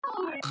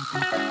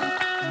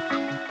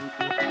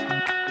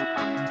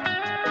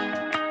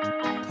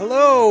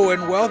Hello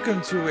and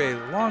welcome to a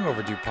long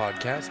overdue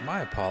podcast.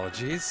 My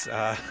apologies.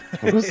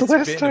 When was the It's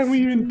last been time a we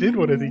even few did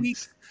one of these?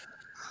 weeks.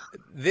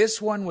 This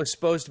one was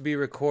supposed to be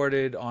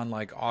recorded on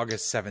like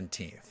August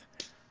 17th,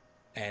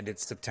 and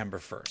it's September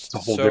 1st. It's a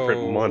whole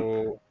different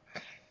month.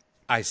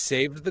 I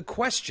saved the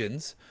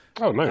questions.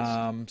 Oh,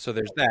 nice. So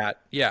there's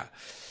that. Yeah.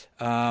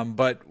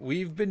 But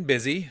we've been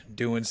busy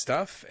doing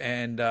stuff,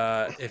 and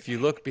if you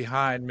look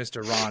behind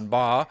Mr. Ron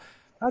Baugh,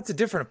 that's a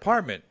different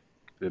apartment.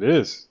 It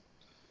is.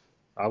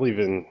 I'll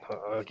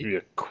give you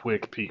a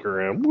quick peek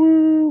around.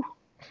 Woo!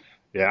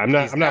 Yeah, I'm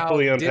He's not now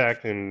fully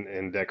unpacked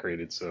and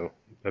decorated, so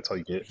that's all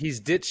you get. He's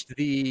ditched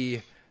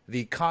the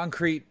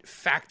concrete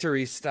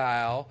factory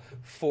style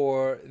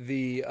for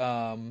the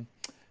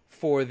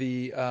More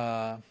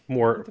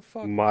the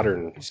fuck?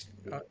 modern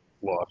Uh,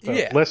 loft.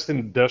 yeah. Less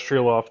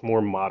industrial loft,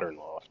 more modern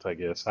loft, I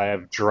guess. I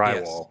have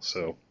drywall,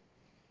 so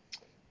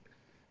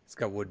It's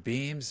got wood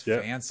beams. yeah.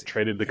 Fancy.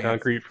 Traded the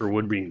concrete for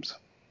wood beams.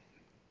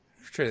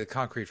 Traded the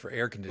concrete for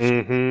air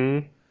conditioning.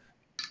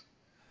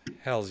 Mm-hmm.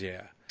 Hells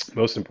yeah.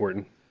 Most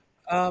important.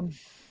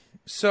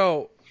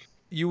 So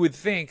you would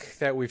think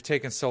that we've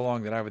taken so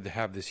long that I would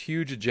have this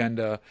huge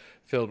agenda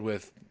filled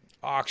with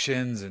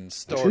auctions and Did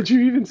stores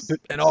you even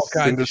and all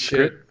kinds send a of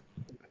shit. script?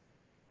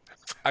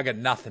 I got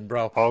nothing,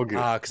 bro. All good.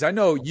 Because I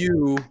know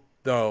you,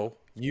 though.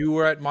 You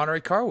were at Monterey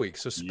Car Week,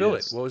 so spill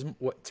Yes.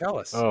 it. Tell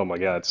us. Oh my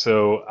God.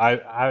 So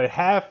I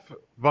half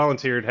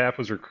volunteered, half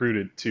was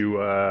recruited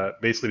to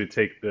basically to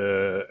take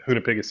the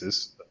Hoona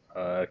Pegasus,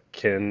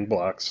 Ken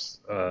Block's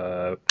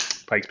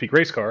Pikes Peak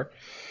race car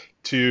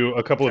to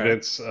a couple Okay.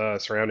 events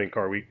surrounding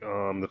Car Week.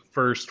 The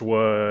first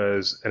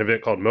was an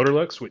event called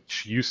Motorlux,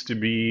 which used to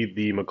be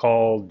the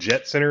McCall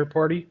Jet Center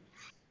party.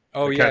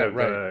 Oh It yeah, kind of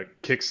right.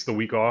 kicks the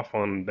week off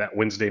on that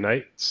Wednesday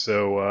night.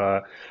 So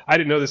I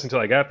didn't know this until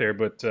I got there,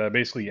 but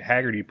basically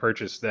Haggerty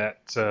purchased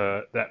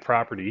that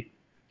property,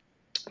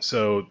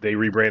 so they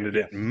rebranded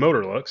Yeah. it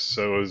Motorlux.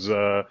 So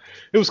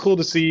it was cool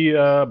to see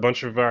a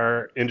bunch of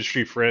our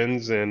industry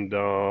friends and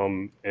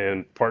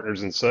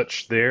partners and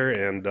such there,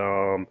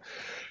 and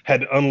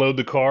had to unload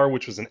the car,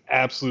 which was an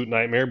absolute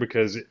nightmare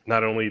because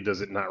not only does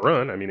it not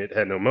run, I mean it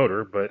had no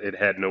motor, but it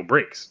had no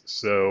brakes.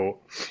 So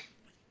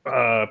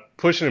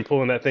pushing and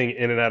pulling that thing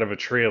in and out of a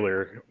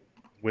trailer.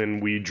 When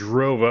we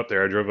drove up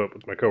there, I drove up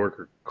with my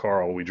coworker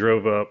Carl. We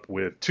drove up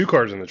with two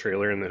cars in the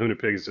trailer, and the Hoona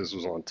Pegasus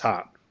was on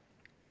top.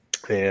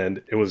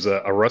 And it was a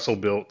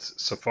Russell-built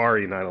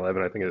Safari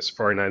 911. I think it's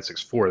Safari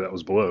 964 that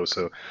was below.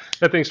 So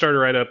that thing started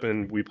right up,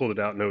 and we pulled it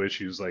out, no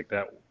issues. Like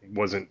that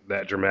wasn't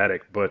that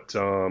dramatic. But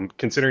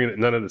considering that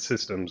none of the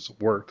systems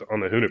worked on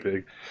the Hoona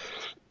Pig,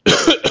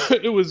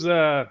 it was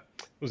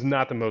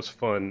not the most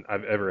fun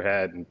I've ever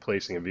had in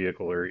placing a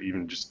vehicle or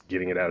even just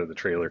getting it out of the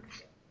trailer.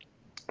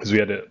 Because we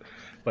had to,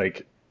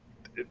 like,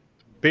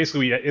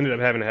 basically we ended up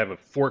having to have a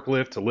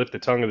forklift to lift the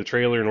tongue of the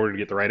trailer in order to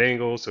get the right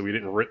angle, so we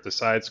didn't rip the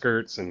side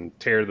skirts and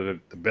tear the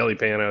belly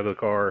pan out of the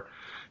car.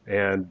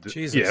 And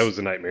Jesus. yeah, it was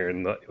a nightmare.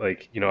 And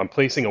like, I'm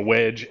placing a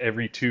wedge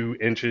every 2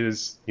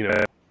 inches. I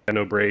had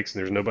no brakes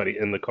and there's nobody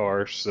in the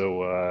car,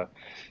 so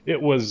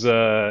it was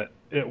a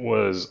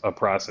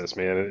process,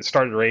 man. And it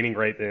started raining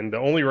right then. The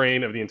only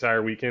rain of the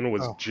entire weekend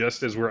was Oh.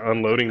 just as we're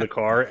unloading the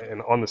car,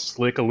 and on the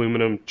slick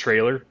aluminum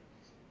trailer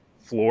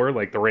floor,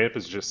 like the ramp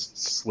is just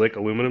slick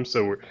aluminum,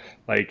 so we're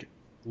like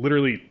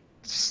literally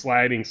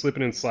slipping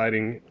and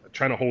sliding,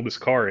 trying to hold this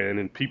car in,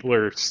 and people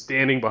are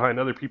standing behind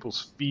other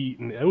people's feet,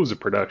 and it was a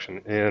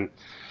production. And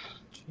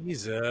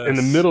Jesus. in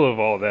the middle of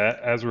all that,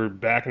 as we're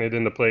backing it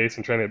into place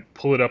and trying to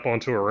pull it up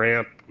onto a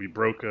ramp, we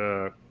broke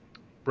a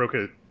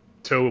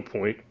tow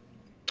point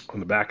on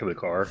the back of the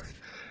car.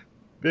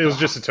 It was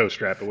just a tow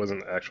strap. It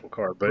wasn't the actual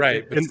car. But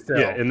Right, but still.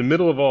 yeah, in the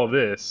middle of all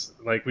this,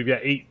 like we've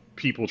got 8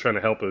 people trying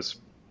to help us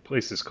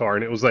place this car,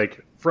 and it was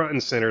like front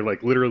and center,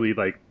 like literally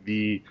like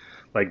the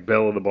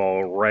bell of the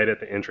ball right at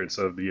the entrance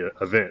of the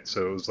event.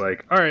 So it was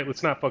like, all right,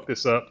 let's not fuck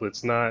this up.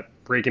 Let's not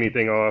break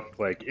anything off.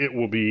 Like it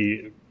will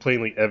be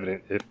plainly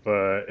evident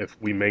if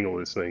we mangle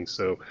this thing.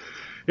 So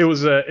it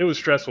was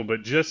stressful,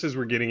 but just as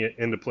we're getting it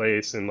into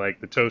place and like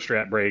the tow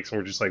strap breaks and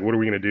we're just like, what are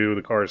we gonna do?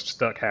 The car is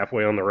stuck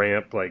halfway on the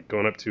ramp, like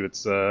going up to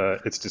its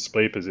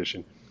display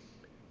position.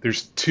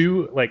 There's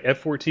 2 like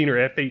F-14 or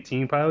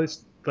F-18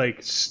 pilots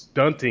like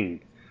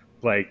stunting,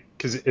 like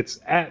because it's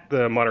at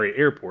the Monterey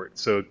Airport.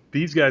 So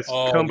these guys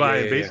come by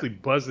and basically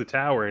buzz the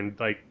tower and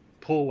like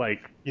pull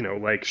like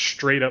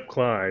straight up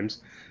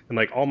climbs and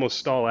like almost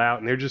stall out,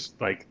 and they're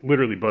just like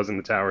literally buzzing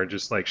the tower and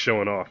just like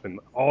showing off, and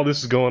all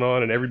this is going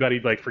on, and everybody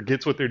like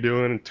forgets what they're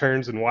doing and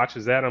turns and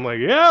watches that. I'm like,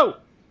 yo,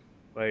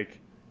 like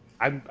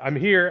I'm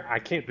here. I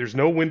can't. There's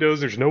no windows.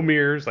 There's no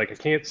mirrors. Like I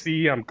can't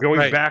see. I'm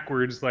going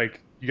backwards.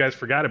 Like you guys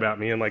forgot about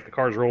me, and like the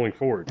car's rolling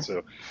forward.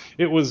 So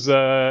it was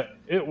a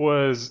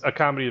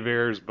comedy of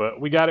errors,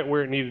 but we got it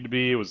where it needed to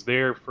be. It was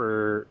there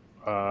for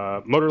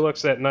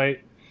Motorlux that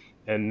night.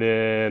 And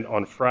then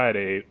on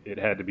Friday, it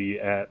had to be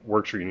at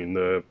Works Reunion,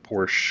 the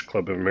Porsche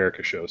Club of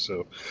America show.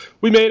 So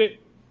we made it.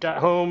 got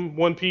home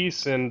one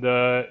piece, and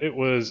it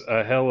was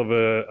a hell of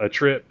a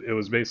trip. It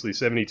was basically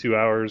 72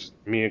 hours.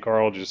 Me and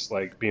Carl just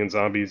like being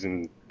zombies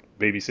and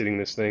babysitting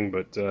this thing,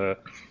 but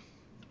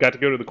got to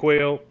go to the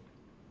Quail.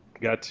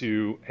 Got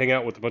to hang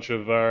out with a bunch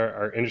of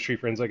our industry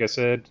friends, like I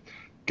said.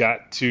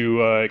 Got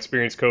to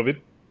experience COVID.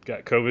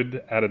 Got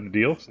COVID out of the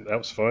deal. So that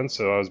was fun.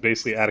 So I was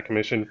basically out of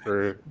commission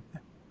for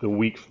the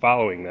week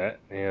following that,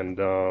 and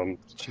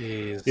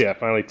Jeez. yeah, I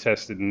finally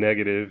tested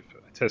negative.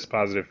 I tested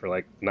positive for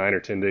like 9 or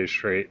 10 days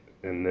straight,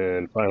 and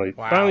then finally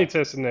Wow.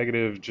 tested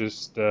negative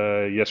just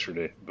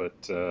yesterday. But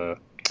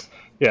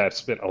yeah, I've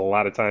spent a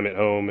lot of time at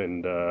home,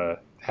 and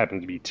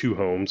happened to be two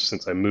homes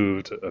since I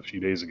moved a few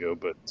days ago.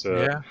 But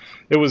Yeah.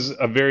 it was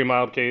a very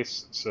mild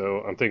case,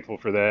 so I'm thankful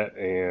for that.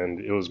 And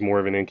it was more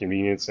of an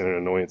inconvenience and an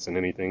annoyance than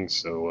anything.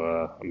 So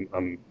I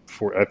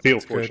feel That's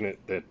good. fortunate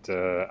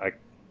that I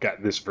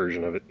got this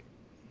version of it.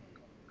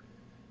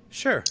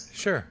 Sure,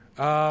 sure.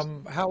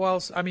 How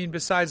else? I mean,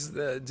 besides,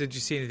 did you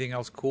see anything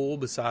else cool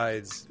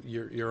besides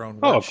your own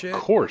Oh, work of shit?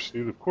 course,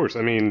 dude. Of course.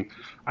 I mean,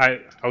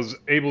 I was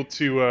able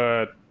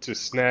to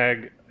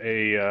snag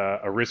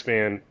a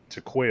wristband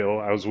to Quail.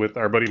 I was with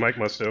our buddy Mike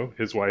Musto,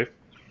 his wife,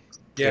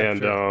 Yeah, and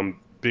sure.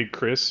 Big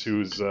Chris,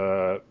 who's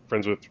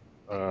friends with.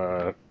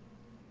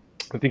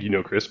 I think you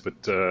know Chris, but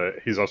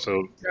he's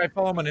also Yeah, I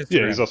follow him on yeah, he's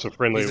Instagram. also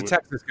friendly He's a with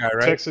Texas guy,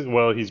 right? Texas.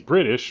 Well, he's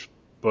British,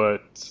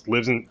 but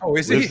Oh,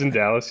 is he? lives in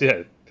Dallas.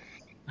 Yeah,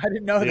 I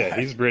didn't know yeah, that.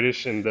 he's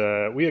British, and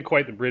we had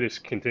quite the British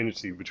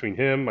contingency between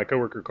him, my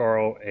coworker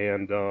Carl,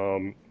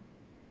 and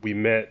we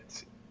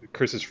met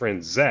Chris's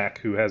friend Zach,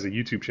 who has a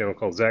YouTube channel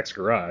called Zach's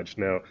Garage.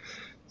 Now,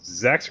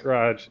 Zach's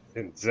Garage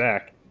and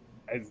Zach,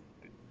 I,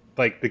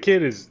 like the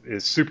kid is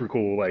super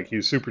cool. Like he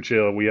was super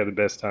chill. We had the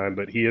best time.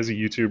 But he is a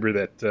YouTuber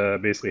that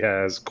basically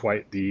has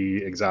quite the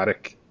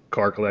exotic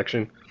car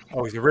collection.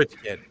 Oh, he's a rich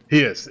kid.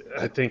 He is.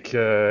 I think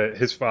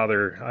his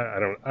father.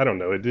 I don't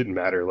know. It didn't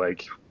matter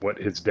like what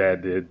his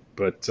dad did,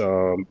 but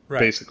Right.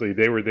 basically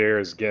they were there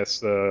as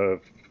guests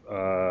of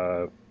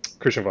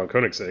Christian von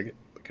Koenigsegg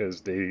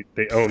because they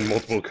own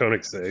multiple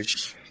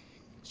Koenigseggs.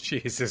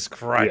 Jesus Yes.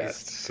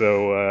 Christ.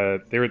 So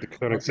they were at the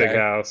Koenigsegg Okay.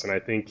 house, and I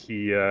think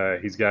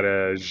he's got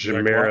a You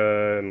like what?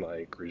 Chimera and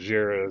like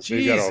Regeras.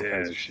 They've got all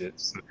kinds of Jesus. shit.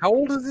 So How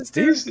old is this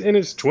dude? he's in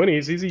his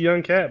 20s. He's a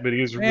young cat, but he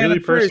was Man, really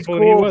I'm sure he's personable,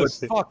 and he cool, but was.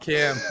 fuck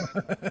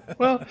him.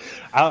 Well,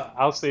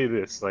 I'll say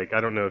this. Like,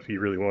 I don't know if he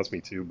really wants me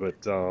to, but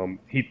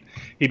he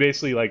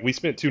basically like we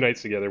spent 2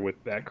 nights together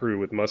with that crew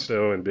with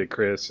Musto and Big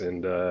Chris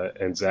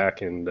and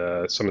Zach and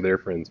some of their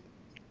friends.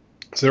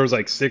 So there was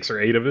like 6 or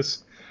 8 of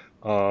us.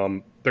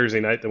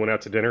 Thursday night, they went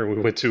out to dinner. We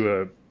went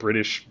to a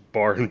British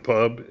bar and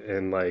pub,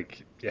 and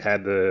like it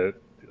had the.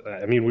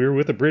 I mean, we were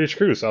with a British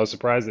crew, so I was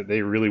surprised that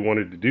they really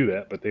wanted to do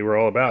that, but they were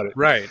all about it.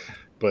 Right.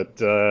 But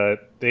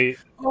they,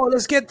 Oh,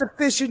 let's get the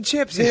fish and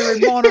chips here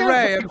in yeah,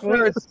 Monterey. I'm like,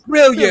 sure it's I'm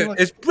brilliant. like,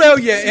 It's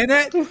brilliant, isn't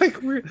it? like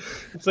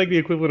it's like the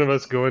equivalent of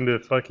us going to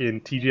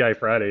fucking TGI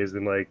Fridays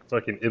in like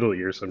fucking Italy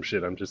or some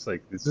shit. I'm just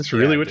like, is this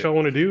really Yeah, what dude. y'all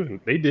want to do?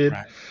 And they did,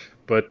 Right.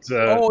 but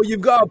Oh, you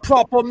got a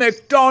proper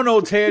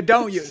McDonald's here,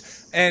 don't you?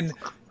 And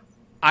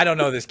I don't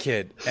know this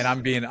kid, and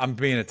I'm being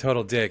a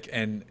total dick,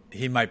 and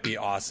he might be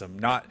awesome.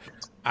 Not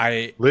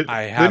I let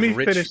I let have me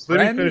rich finish. Let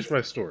me finish friends.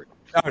 my story.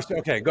 Oh,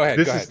 okay, go ahead.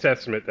 Go This is ahead.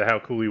 testament to how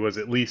cool he was,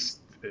 at least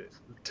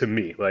to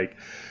me. Like,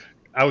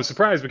 I was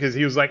surprised because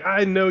he was like,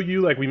 I know you.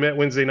 Like, we met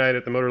Wednesday night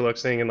at the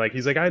Motorlux thing, and like,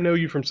 he's like, I know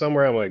you from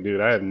somewhere. I'm like,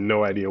 dude, I have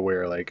no idea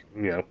where. Like,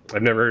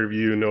 I've never heard of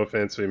you. No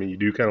offense. I mean, you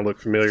do kind of look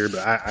familiar, but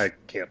I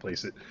can't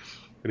place it.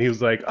 And he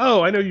was like,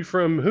 oh, I know you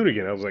from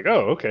Hoonigan. I was like,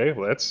 oh, okay.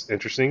 Well, that's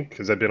interesting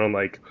because I've been on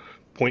like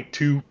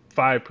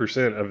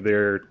 0.25% of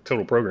their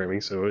total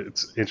programming. So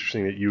it's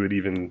interesting that you would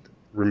even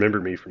remember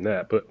me from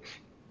that. But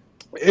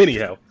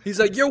anyhow, He's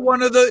like, you're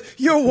one of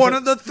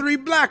the three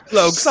black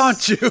blokes,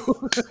 aren't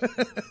you?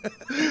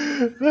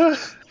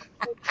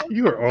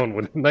 you are on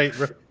one night,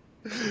 bro.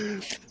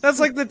 That's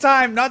like the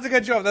time, not to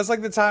cut you off, that's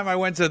like the time I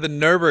went to the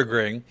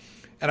Nürburgring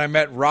and I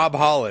met Rob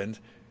Holland.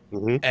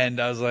 Hmm. And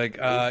I was like,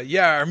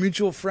 yeah, our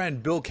mutual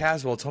friend Bill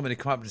Caswell told me to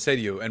come up and say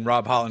to you. And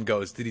Rob Holland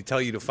goes, did he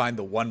tell you to find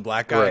the one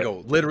black guy? I Right.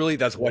 go, literally,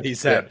 that's what he Yeah.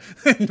 said.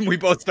 And we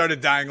both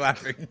started dying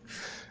laughing.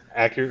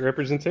 Accurate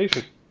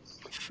representation.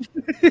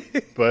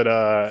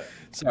 But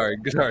Sorry,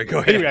 go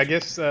anyway, ahead. I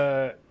guess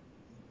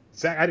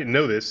Zach, I didn't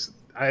know this.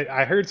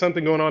 I heard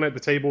something going on at the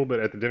table, but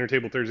at the dinner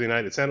table Thursday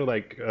night, it sounded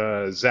like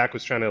Zach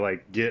was trying to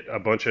like get a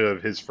bunch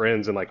of his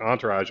friends and like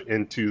entourage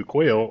into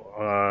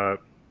Quail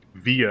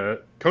via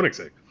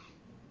Koenigsegg.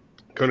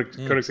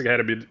 Mm. Koenigsegg had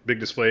a big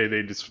display.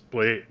 They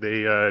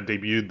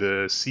debuted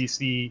the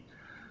CC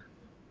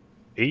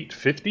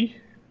 850.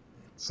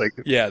 It's like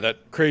Yeah,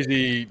 that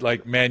crazy,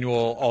 like,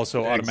 manual,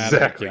 also automatic.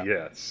 exactly,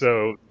 yeah.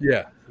 So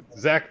Yeah.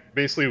 Zach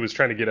basically was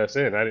trying to get us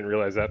in. I didn't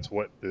realize that's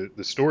what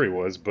the story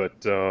was. But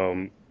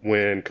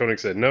when Koenig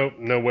said, no,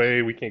 no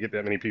way, we can't get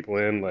that many people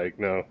in, like,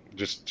 no,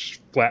 just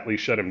flatly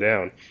shut him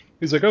down.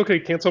 He's like, okay,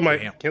 Damn.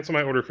 cancel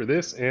my order for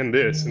this and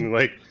this. And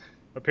like,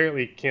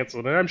 apparently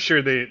canceled. And I'm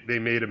sure they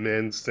made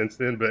amends since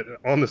then. But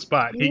on the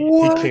spot, he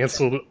What?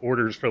 canceled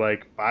orders for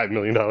like $5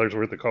 million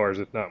worth of cars,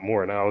 if not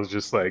more. And I was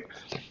just like,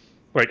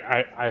 Like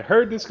I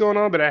heard this going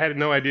on, but I had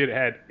no idea it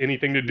had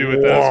anything to do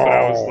with us. But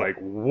I was Whoa, like,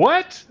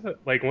 what?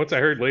 Like once I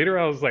heard later,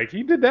 I was like,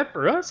 he did that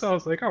for us. I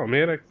was like, oh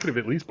man, I could have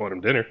at least bought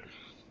him dinner. Yeah,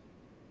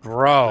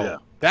 bro,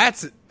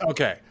 that's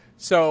okay.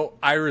 So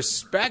I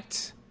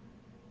respect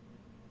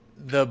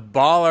the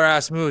baller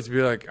ass move to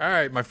be like, all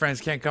right, my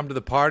friends can't come to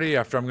the party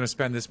after I'm going to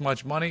spend this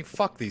much money.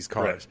 Fuck these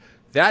right, cars.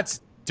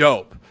 That's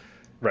dope.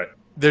 right.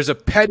 There's a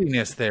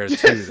pettiness there too,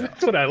 though.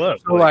 That's what I love.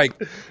 So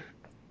like,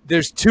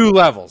 there's two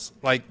levels.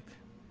 Like,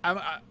 I'm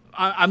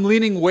I'm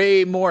leaning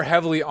way more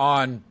heavily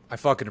on. I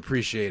fucking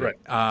appreciate right.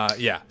 it.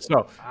 Yeah. So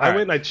all I went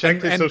right, and I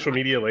checked his and social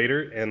media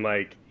later, and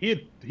like he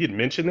had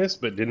mentioned this,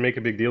 but didn't make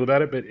a big deal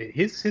about it. But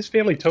his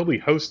family totally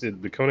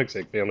hosted the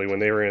Koenigsegg family when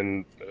they were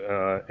in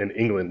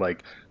England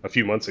like a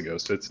few months ago.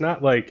 So it's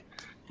not like,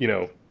 you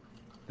know,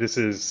 this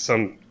is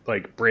some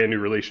like brand new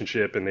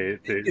relationship, and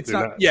it's they're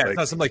not. not Yeah, it's like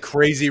not some like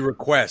crazy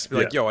request. Be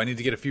yeah. like, yo, I need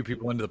to get a few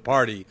people into the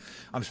party.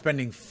 I'm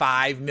spending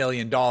 $5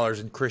 million,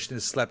 and Christian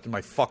has slept in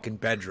my fucking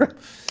bedroom.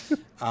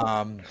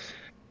 Um,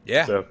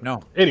 yeah. So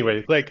No.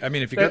 anyway, like I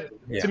mean, if you go, that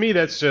yeah. to me,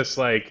 that's just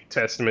like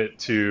testament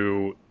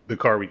to the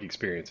Car Week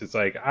experience. It's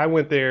like I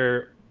went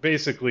there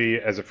basically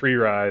as a free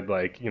ride.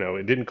 Like, you know,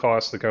 it didn't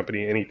cost the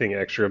company anything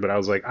extra, but I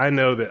was like, I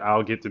know that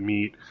I'll get to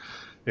meet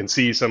and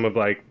see some of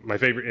like my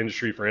favorite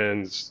industry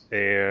friends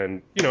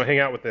and, you know, hang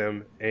out with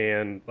them.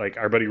 And like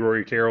our buddy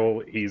Rory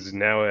Carroll, he's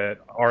now at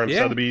RM Yeah.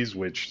 Sotheby's,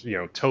 which, you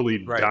know,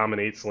 totally Right.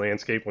 dominates the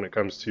landscape when it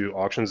comes to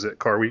auctions at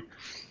Car Week.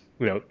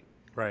 You know,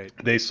 Right.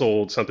 they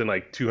sold something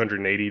like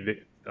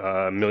 $280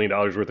 million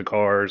dollars worth of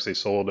cars. They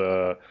sold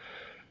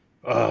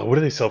what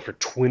did they sell for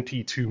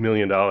 $22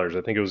 million? I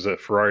think it was a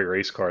Ferrari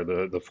race car,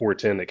 the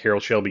 410 that Carroll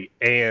Shelby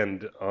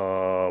and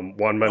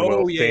Juan Manuel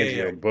Oh yeah, yeah,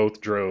 yeah. Fangio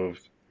both drove.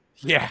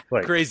 Yeah.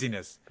 Like,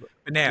 Craziness. yeah,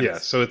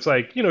 Bananas. so it's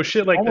like, you know,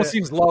 shit like Almost that.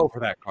 seems low for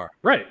that car.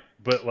 Right.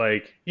 But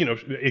like, you know,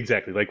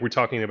 exactly. Like we're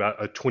talking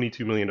about a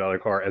 $22 million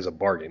car as a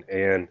bargain.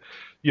 And,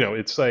 you know,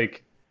 it's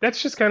like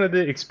that's just kind of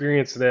the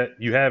experience that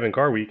you have in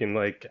Car Week. And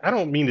like I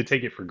don't mean to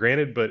take it for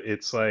granted, but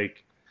it's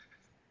like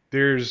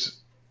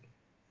there's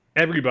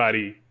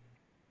everybody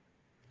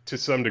to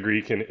some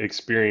degree can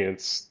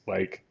experience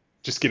like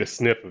just get a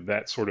sniff of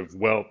that sort of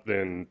wealth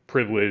and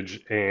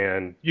privilege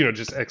and, you know,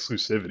 just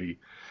exclusivity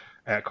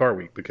at Car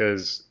Week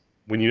because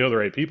when you know the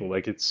right people,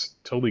 like it's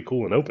totally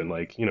cool and open.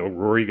 Like, you know,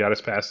 Rory got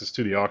us passes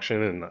to the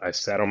auction and I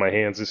sat on my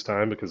hands this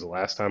time because the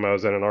last time I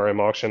was at an RM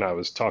auction, I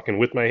was talking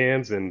with my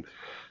hands and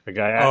a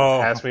guy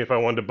Oh, asked me if I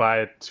wanted to buy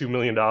a $2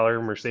 million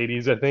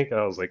Mercedes, I think. And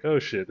I was like, oh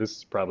shit, this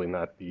is probably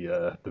not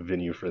the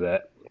venue for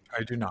that.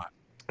 I do not.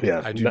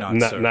 Yeah, I do not not,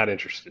 not, sir. not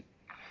interested.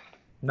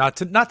 Not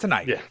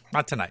tonight. Yeah.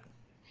 Not tonight.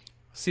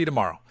 See you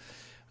tomorrow.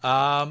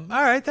 All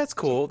right, that's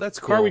cool. That's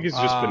Car Week cool. is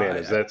just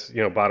bananas. That's,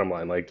 you know, bottom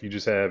line. Like you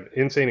just have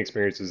insane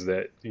experiences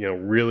that, you know,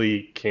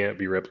 really can't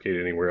be replicated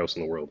anywhere else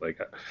in the world.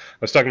 Like I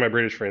was talking to my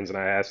British friends and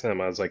I asked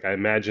them, I was like, I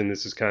imagine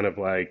this is kind of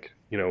like,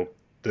 you know,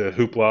 the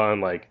hoopla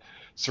and like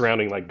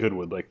surrounding like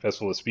Goodwood, like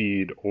Festival of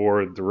Speed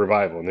or the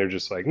Revival. And they're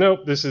just like,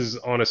 nope, this is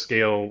on a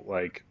scale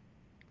like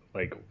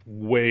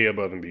way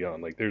above and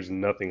beyond. Like there's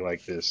nothing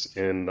like this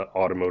in the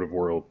automotive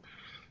world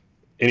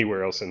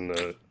anywhere else in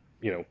the,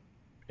 you know,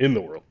 in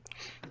the world.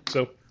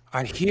 So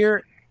I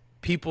hear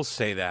people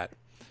say that,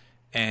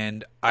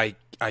 and I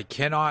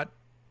cannot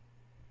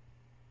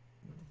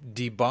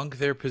debunk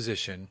their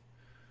position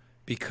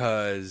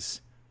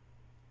because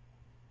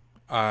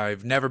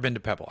I've never been to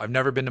Pebble. I've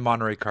never been to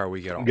Monterey Car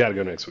Week at you all. got to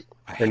go next week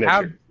I or next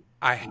have year.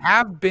 I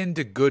have been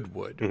to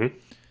Goodwood, Hmm.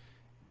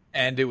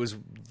 and it was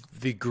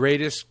the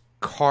greatest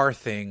car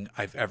thing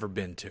I've ever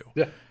been to.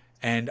 Yeah.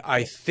 And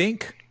I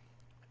think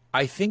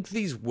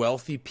these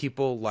wealthy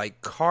people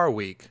like Car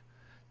Week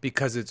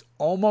because it's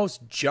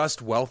almost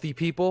just wealthy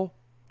people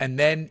and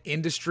then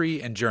industry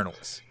and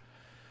journalists.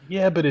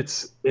 Yeah, but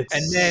it's And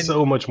then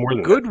so much more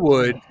than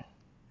that.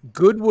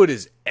 Goodwood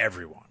is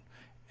everyone.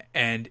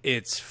 And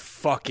it's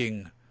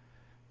fucking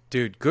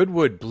dude,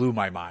 Goodwood blew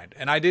my mind.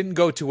 And I didn't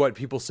go to what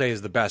people say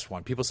is the best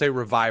one. People say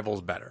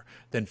Revival's better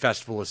than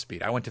Festival of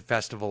Speed. I went to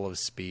Festival of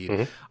Speed.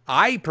 Hmm.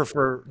 I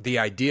prefer the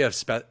idea of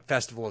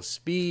Festival of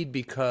Speed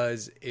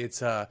because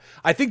it's I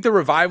think the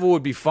Revival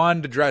would be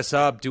fun to dress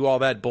up, do all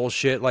that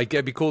bullshit. Like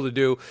it'd be cool to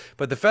do.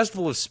 But the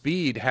Festival of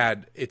Speed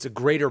it's a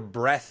greater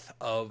breadth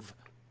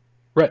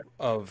Right.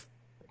 of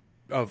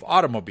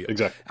automobile.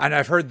 Exactly. And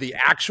I've heard the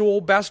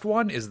actual best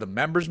one is the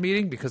members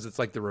meeting because it's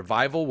like the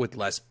Revival with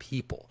less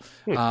people.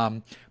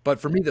 But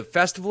for me, the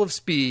Festival of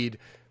Speed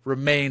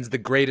remains the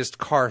greatest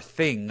car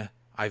thing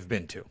I've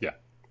been to. Yeah.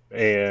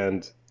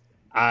 And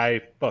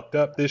I fucked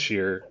up this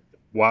year.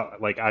 While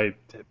like I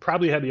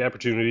probably had the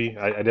opportunity,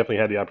 I definitely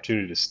had the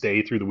opportunity to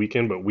stay through the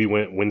weekend, but we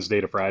went Wednesday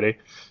to Friday.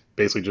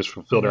 Basically, just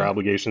fulfilled our Mhm.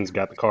 obligations,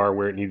 got the car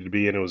where it needed to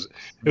be, and it And was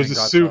then a got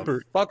the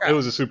super fuck it out.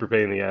 was a super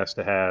pain in the ass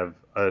to have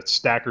a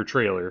stacker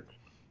trailer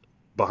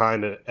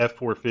behind a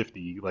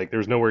F450. Like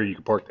there's nowhere you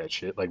could park that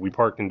shit. Like we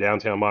parked in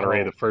downtown Monterey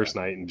the Oh, yeah. first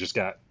night and just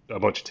got a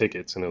bunch of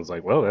tickets, and it was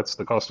like, well, that's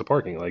the cost of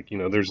parking. Like,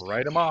 there's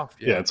Write them off.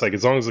 yeah, it's like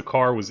as long as the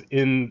car was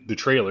in the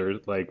trailer,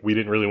 like we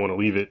didn't really want to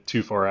leave it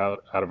too far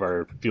out of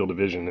our field of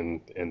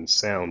vision and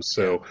sound.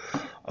 So,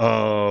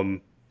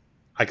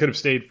 I could have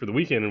stayed for the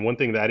weekend. And one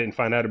thing that I didn't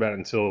find out about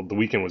until the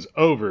weekend was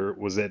over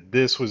was that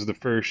this was the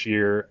first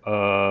year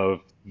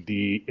of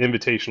the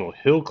Invitational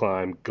Hill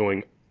Climb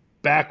going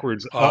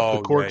backwards up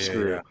the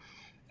corkscrew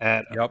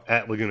at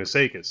Laguna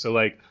Seca. So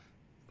like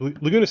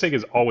Laguna Seca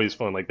is always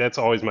fun. Like that's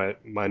always my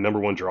number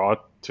one draw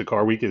to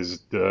Car Week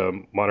is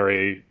the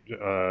Monterey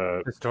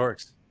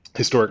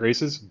historic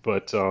races.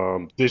 But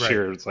this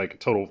year it's like a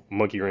total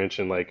monkey wrench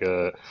and like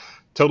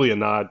totally a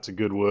nod to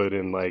Goodwood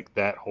and like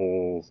that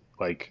whole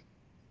like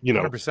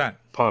 100%.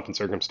 Pomp and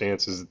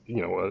circumstances,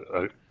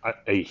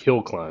 a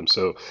hill climb.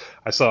 So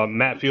I saw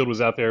Matt Field was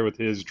out there with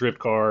his drift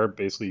car,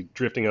 basically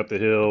drifting up the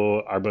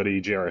hill. Our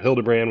buddy J.R.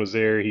 Hildebrand was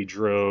there. He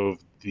drove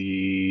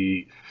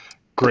the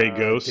Grey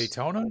Ghost.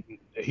 Daytona?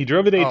 He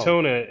drove the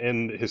Daytona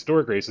in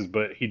historic races,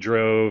 but he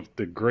drove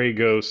the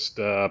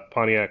Ghost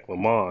Pontiac Le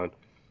Mans,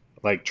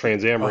 like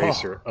Trans Am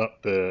racer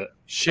up the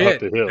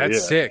hill.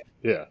 That's sick.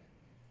 Yeah.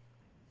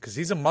 Because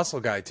he's a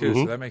muscle guy too,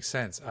 so that makes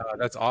sense.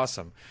 That's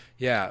awesome.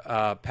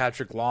 Yeah,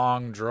 Patrick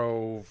Long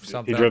drove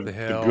something up the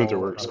hill. The Gunther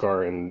Works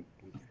car and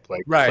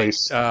like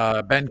place.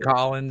 Ben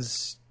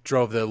Collins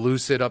drove the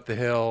Lucid up the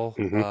hill.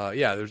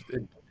 Yeah,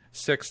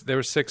 there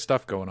was six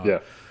stuff going on. Yeah.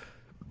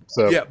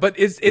 So yeah, but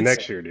it's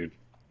next year, dude.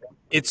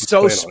 It's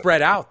so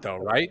spread out though,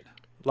 right?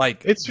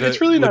 Like it's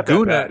really not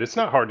that bad. It's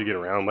not hard to get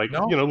around. Like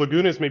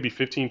Laguna is maybe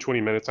 15,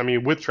 20 minutes. I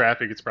mean, with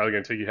traffic, it's probably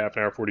going to take you half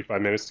an hour,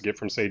 45 minutes to get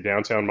from say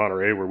downtown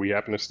Monterey, where we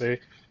happen to stay,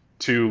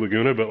 to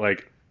Laguna. But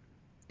like,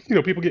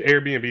 people get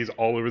Airbnbs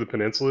all over the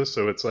peninsula,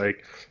 so it's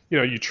like,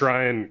 you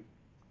try and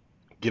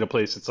get a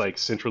place that's like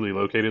centrally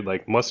located.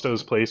 Like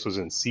Musto's place was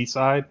in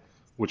Seaside,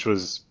 which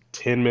was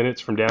 10 minutes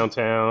from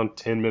downtown,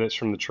 10 minutes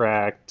from the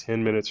track,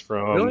 10 minutes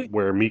from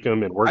where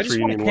Meekum and Works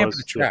Reunion was.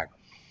 The track.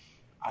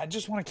 I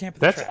just want to camp at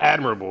the track. That's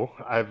admirable.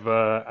 I've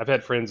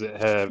had friends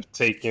that have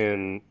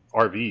taken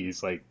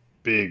RVs, like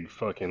big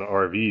fucking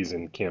RVs,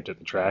 and camped at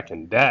the track,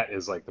 and that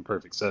is like the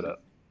perfect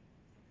setup,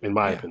 in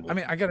my opinion. I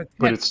mean, I got a tent.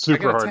 But it's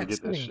super hard to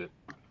get this shit.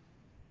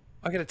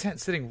 I got a tent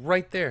sitting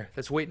right there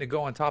that's waiting to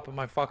go on top of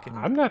my fucking.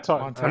 I'm not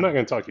going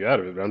to talk you out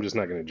of it, but I'm just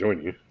not going to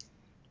join you.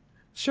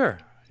 Sure.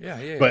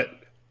 Yeah. But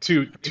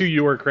to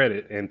your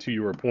credit and to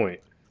your point,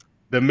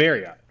 the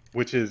Marriott,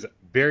 which is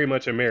very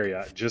much a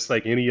Marriott, just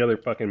like any other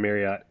fucking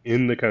Marriott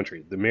in the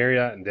country. The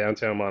Marriott in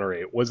downtown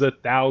Monterey was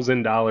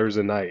 $1,000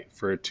 a night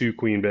for a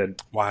 2-queen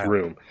bed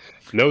room.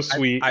 No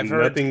suite,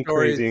 nothing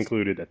crazy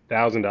included.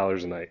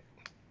 $1,000 a night.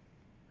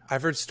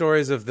 I've heard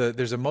stories of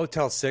there's a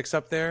Motel 6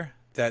 up there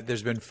that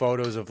there's been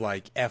photos of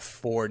like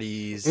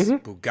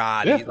F40s,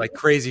 Bugatti, like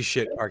crazy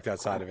shit parked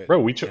outside of it.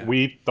 Bro,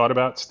 we thought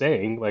about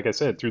staying, like I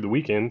said, through the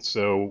weekend.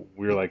 So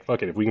we were like,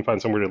 fuck it. If we can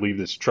find somewhere to leave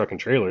this truck and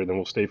trailer, then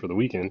we'll stay for the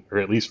weekend, or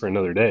at least for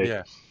another day.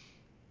 Yeah.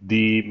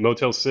 The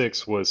Motel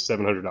 6 was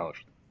 $700.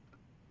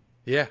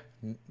 Yeah,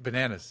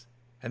 bananas.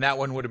 And that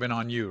one would have been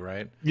on you,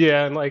 right?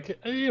 Yeah, and like,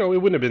 it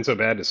wouldn't have been so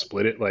bad to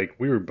split it. Like,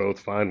 we were both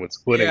fine with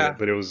splitting it,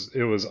 but it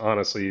was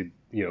honestly,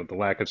 the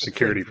lack of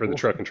security for the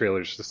truck and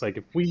trailers. Just like,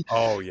 if we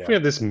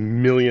have this $1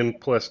 million+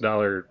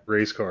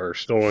 race car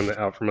stolen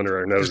out from under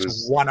our noses,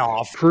 just one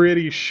off,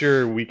 pretty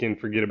sure we can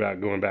forget about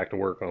going back to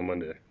work on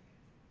Monday.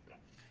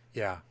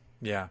 Yeah.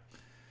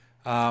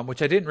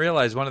 Which I didn't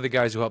realize one of the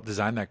guys who helped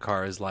design that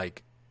car is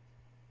like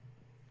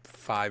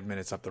 5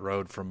 minutes up the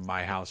road from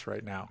my house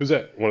right now. Who's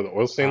that? One of the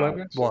oil stain lab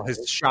guys? Well,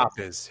 his shop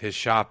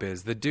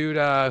is the dude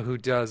who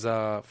does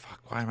I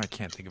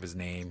can't think of his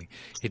name.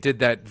 He did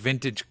that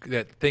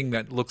thing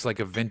that looks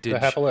like a vintage the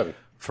half 11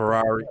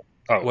 Ferrari.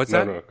 Oh, what's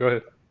that? No, go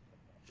ahead.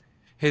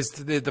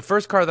 The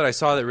first car that I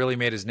saw that really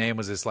made his name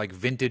was this like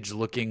vintage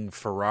looking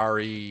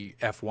Ferrari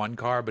F1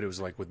 car, but it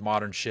was like with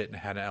modern shit and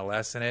had an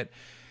LS in it.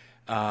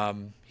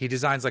 He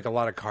designs like a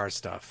lot of car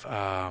stuff.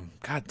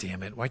 God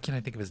damn it. Why can't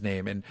I think of his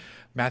name? And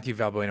Matthew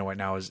Valbuena right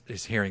now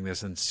is hearing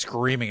this and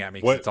screaming at me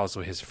because it's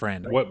also his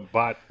friend. What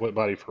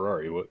body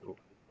Ferrari? What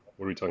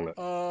are we talking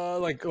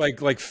about? Like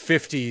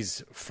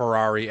 50s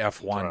Ferrari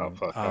F1. Oh,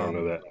 fuck. I don't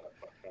know that.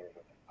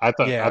 I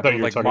thought you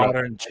were like talking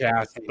modern about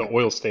chassis. the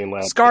oil stain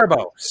lab.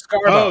 Scarbo.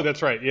 Oh,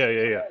 that's right.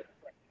 Yeah.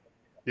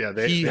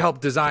 Yeah, he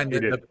helped design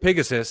the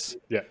Pegasus.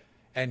 Yeah.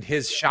 And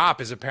his shop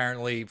is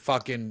apparently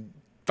fucking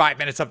 5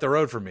 minutes up the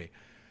road from me,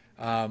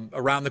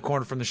 around the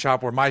corner from the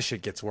shop where my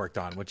shit gets worked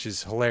on, which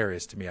is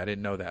hilarious to me. I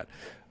didn't know that.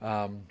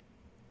 I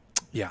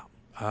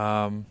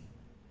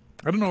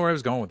don't know where I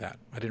was going with that.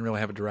 I didn't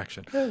really have a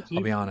direction.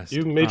 I'll be honest.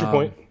 You made your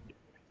point.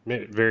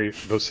 Made it very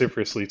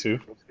vociferously too.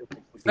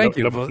 Thank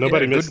you.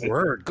 Nobody missed good it.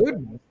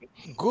 Word.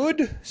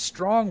 Good,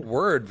 strong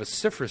word.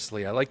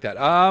 Vociferously. I like that.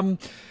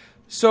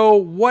 So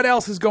what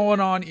else is going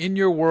on in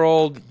your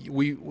world?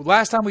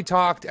 Last time we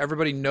talked,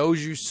 everybody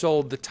knows you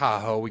sold the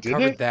Tahoe. We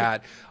covered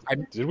that.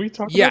 Did we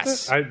talk about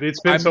that? It's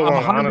been so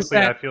long. Honestly,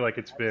 I feel like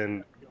it's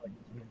been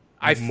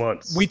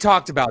months. We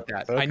talked about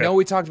that. Okay. I know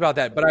we talked about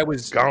that, but I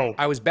was gone.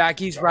 I was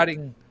back east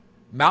riding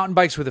mountain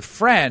bikes with a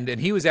friend, and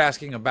he was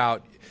asking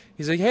about.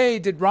 He's like, "Hey,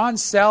 did Ron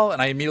sell?"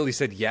 And I immediately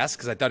said yes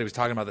because I thought he was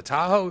talking about the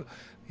Tahoe.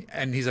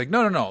 And he's like,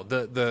 "No.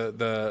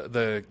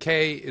 The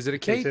K, is it a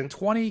K10?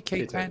 K20,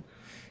 K10?"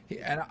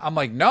 And I'm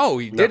like, "No,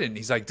 he didn't."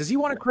 He's like, "Does he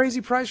want a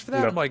crazy price for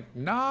that?" No. I'm like,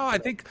 "No, I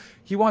think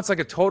he wants like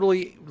a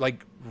totally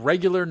like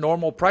regular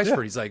normal price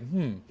for it." He's like,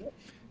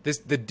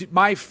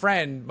 my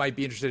friend might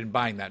be interested in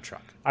buying that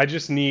truck. I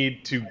just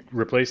need to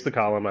replace the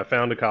column. I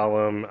found a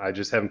column. I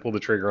just haven't pulled the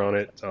trigger on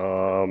it.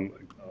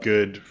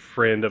 Good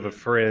friend of a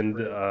friend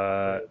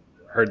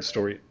heard the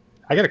story.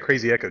 I got a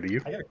crazy echo. Do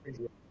you?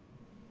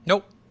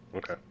 Nope.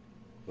 Okay.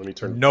 Let me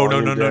turn No,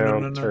 volume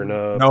down, turn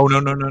up.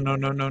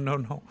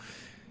 No.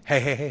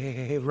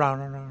 Hey,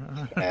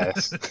 Ron.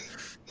 Ass.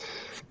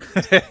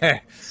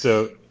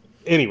 So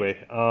anyway,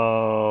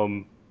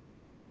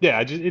 yeah,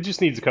 it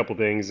just needs a couple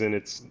things,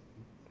 and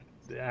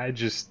I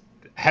just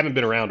haven't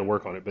been around to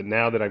work on it. But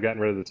now that I've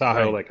gotten rid of the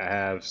Tahoe, Right. like I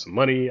have some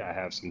money, I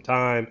have some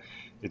time.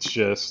 It's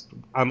just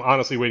I'm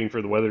honestly waiting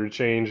for the weather to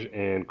change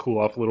and cool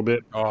off a little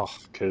bit Oh,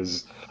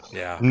 because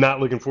yeah. I'm not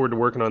looking forward to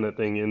working on that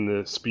thing in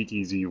the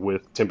speakeasy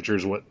with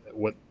temperatures what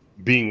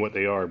being what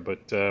they are.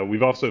 But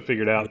we've also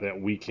figured out that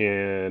we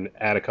can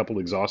add a couple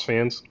exhaust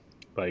fans.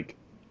 Like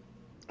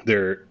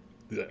they're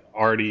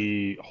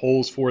already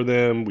holes for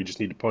them. We just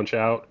need to punch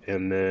out,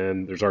 and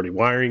then there's already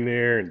wiring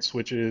there and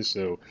switches.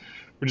 So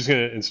we're just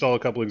going to install a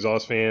couple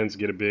exhaust fans,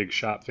 get a big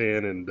shop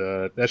fan, and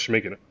that should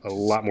make it a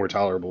lot more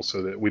tolerable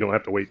so that we don't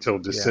have to wait till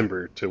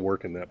December to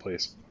work in that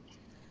place.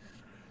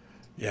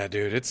 Yeah,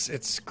 dude,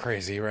 it's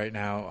crazy right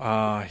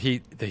now.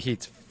 The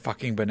heat's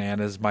fucking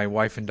bananas. My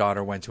wife and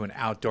daughter went to an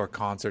outdoor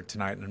concert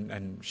tonight,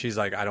 and she's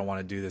like, "I don't want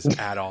to do this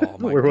at all."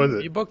 I'm like, Where was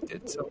it? You booked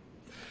it, so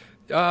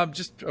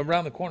just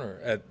around the corner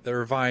at the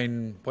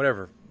Irvine,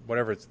 whatever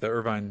it's the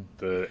Irvine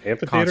The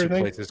amphitheater concert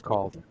thing? place is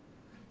called.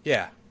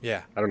 Yeah.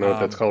 I don't know what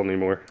that's called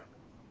anymore.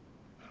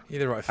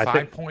 Either way, I 5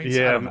 think, points.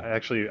 yeah, I don't know.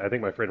 actually, I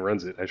think my friend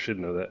runs it. I should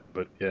know that,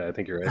 but yeah, I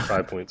think you're right.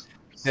 5 points.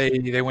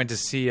 They went to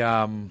see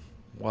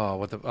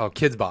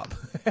Kids Bob.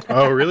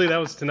 Oh, really? That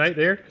was tonight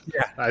there?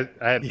 Yeah.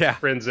 I had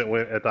friends that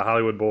went at the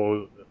Hollywood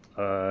Bowl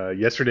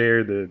yesterday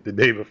or the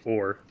day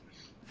before,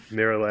 and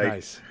they were like,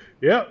 Nice.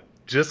 "Yep,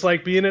 just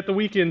like being at the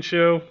weekend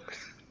show."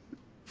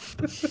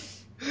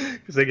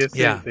 Because I guess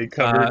they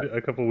covered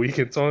a couple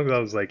weekend songs. I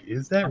was like,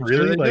 "Is that I'm really?"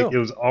 sure they Like do. it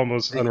was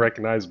almost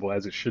unrecognizable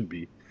as it should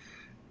be.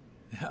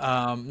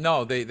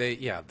 No,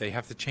 they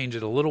have to change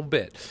it a little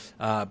bit,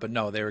 but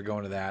no, they were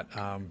going to that.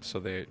 So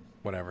they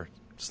whatever.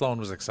 Sloan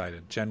was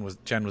excited. Jen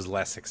was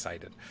less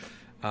excited.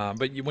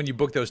 But when you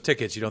book those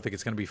tickets, you don't think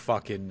it's going to be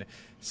fucking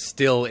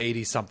still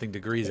 80 something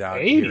degrees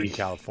out here in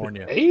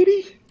California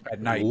 80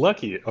 at night.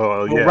 Lucky.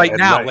 Oh Well, yeah. right at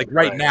now, night. like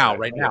right now.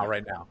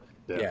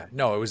 Yeah. Yeah.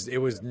 No, it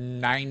was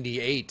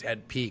 98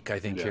 at peak, I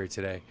think, here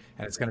today,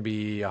 and it's going to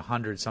be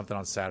 100 something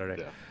on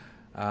Saturday.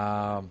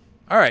 Yeah.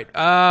 All right.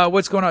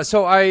 What's going on?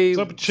 So What's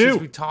up with you?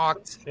 since we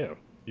talked, Yeah,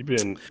 you've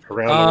been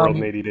around the world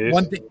in 80 days.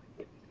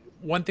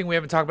 One thing we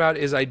haven't talked about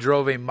is I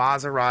drove a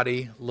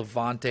Maserati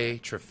Levante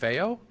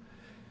Trofeo.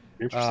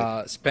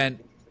 Interesting.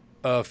 Spent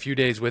a few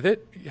days with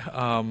it.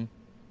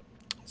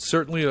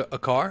 Certainly a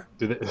car.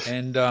 Do they,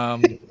 And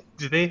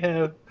do they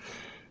have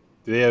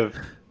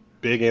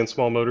big and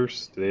small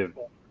motors? Do they have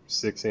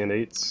 6 and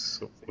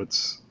 8s?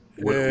 What's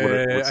I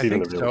even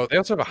think available? so. They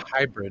also have a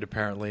hybrid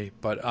apparently,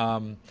 but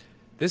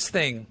this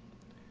thing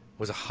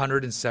was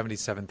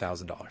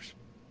 $177,000.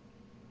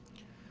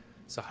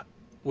 So,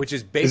 which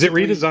is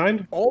basically Is it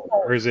redesigned, almost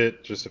or is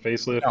it just a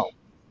facelift? No.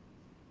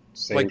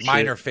 Same like shit?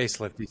 minor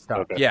facelifty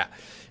stuff. Okay. Yeah,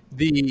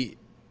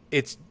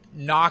 it's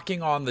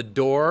knocking on the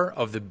door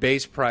of the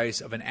base price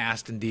of an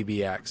Aston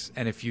DBX,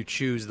 and if you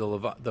choose the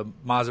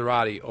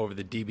Maserati over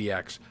the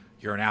DBX,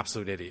 you're an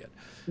absolute idiot.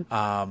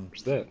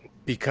 What's that?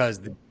 Because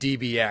the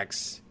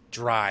DBX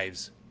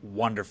drives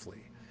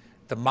wonderfully.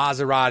 The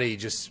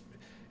Maserati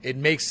it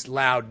makes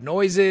loud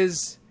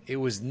noises. It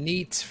was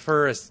neat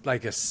for a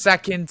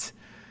second,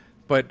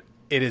 but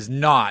it is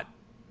not.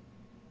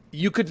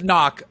 You could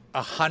knock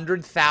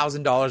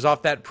 $100,000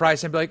 off that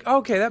price and be like,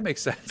 okay, that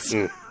makes sense.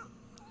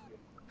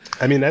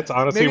 I mean, that's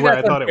honestly Maybe where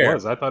that's I thought unfair. it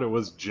was. I thought it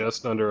was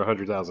just under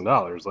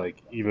 $100,000, like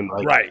even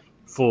like Right.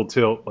 full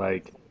tilt,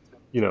 like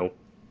I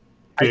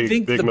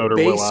think big the motor,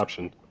 base, well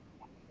option.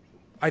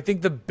 I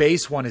think the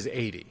base one is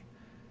 80,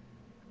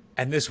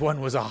 and this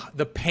one was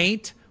the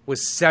paint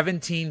was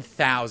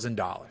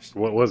 $17,000.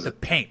 What was The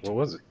it? paint. What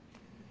was it?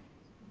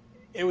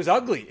 It was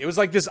ugly. It was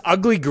like this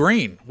ugly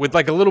green with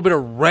like a little bit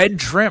of red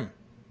trim.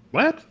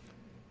 What?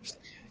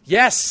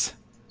 Yes,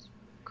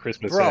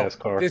 Christmas bro. ass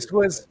car. This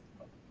was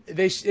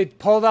it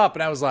pulled up,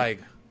 and I was like,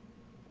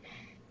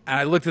 and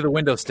I looked at the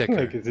window sticker.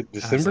 Like, is it and I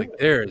was December? like,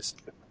 there's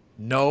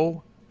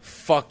no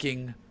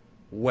fucking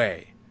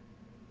way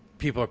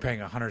people are paying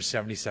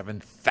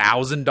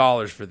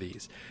 $177,000 for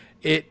these.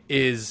 It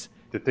is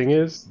The thing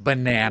is,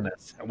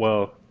 bananas.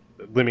 well,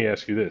 let me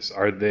ask you this: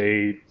 are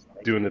they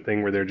doing the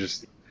thing where they're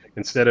just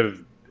instead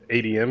of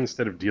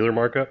dealer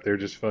markup, they're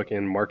just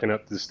fucking marking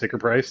up the sticker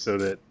price so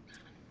that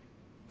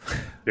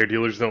their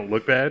dealers don't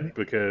look bad?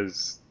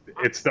 Because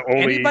it's the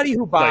only Anybody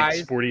who like buys,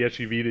 sporty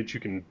SUV that you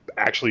can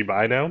actually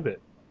buy now that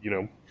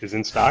is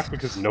in stock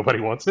because nobody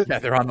wants it. yeah,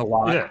 they're on the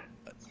lot.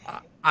 Yeah,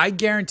 I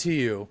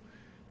guarantee you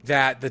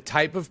that the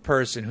type of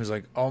person who's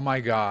like, oh my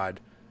God,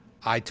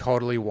 I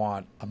totally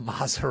want a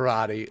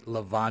Maserati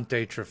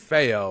Levante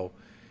Trofeo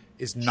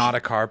is not a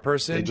car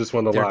person. they just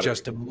won the They're lottery.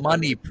 just a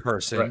money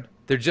person. Right.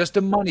 They're just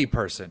a money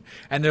person.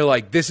 And they're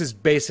like, this is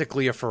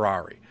basically a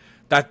Ferrari.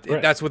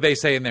 Right. That's what they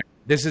say in there.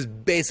 This is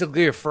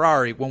basically a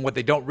Ferrari, when what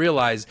they don't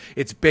realize,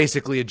 it's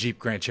basically a Jeep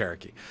Grand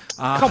Cherokee.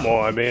 Come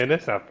on, man,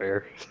 that's not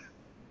fair.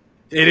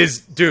 It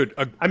is, dude.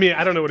 I mean,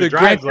 I don't know what The it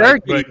drives Grand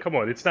like, Cherokee, but come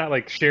on, it's not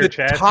like the shared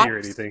chassis top or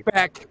anything.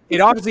 spec,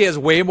 it obviously has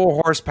way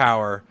more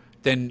horsepower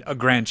than a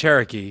Grand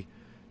Cherokee,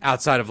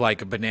 outside of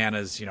like a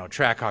Bananas,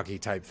 track hockey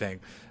type thing.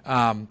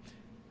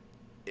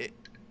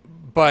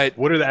 But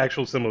What are the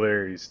actual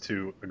similarities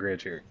to a Grand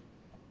Cherokee?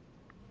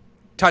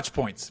 touch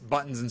points,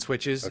 buttons and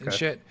switches and Okay.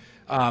 shit.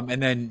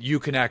 And then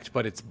Uconnect,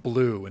 but it's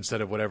blue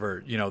instead of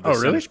whatever, the Oh, center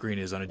really? screen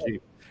is on a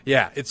Jeep.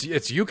 Yeah, it's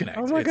Uconnect.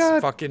 Oh my it's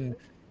God. fucking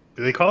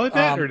Do they call it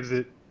that, Um, or is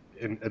it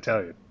in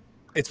Italian?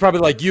 it's probably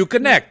like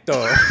Uconnect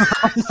though.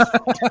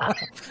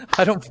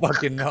 I don't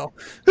fucking know.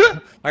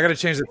 I gotta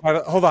change the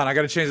title. Hold on, I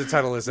gotta change the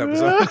title of this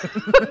episode.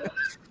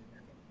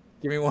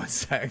 Give me 1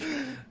 sec.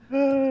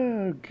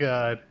 Oh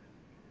God.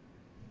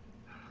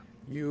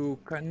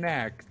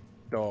 Uconnect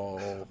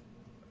though.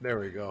 There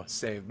we go.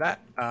 Save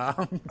that. I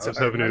was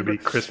hoping it would be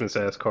Christmas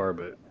ass car,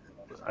 but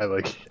I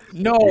like.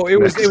 No, it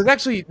was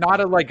actually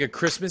not a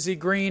Christmassy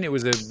green. It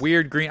was a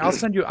weird green. I'll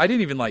send you. I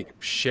didn't even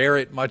share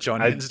it much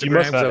on Instagram. You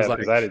must so not I was have,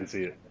 because I didn't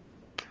see it.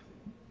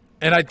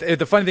 and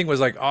the funny thing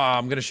was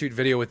I'm gonna shoot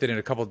video with it in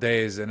a couple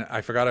days, and I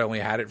forgot I only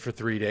had it for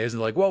 3 days.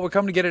 And they're like, well, we're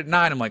coming to get it at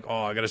 9. I'm like,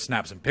 I gotta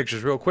snap some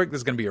pictures real quick. This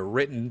is gonna be a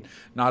written,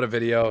 not a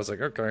video. I was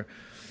like, okay.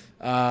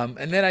 And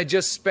then I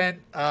just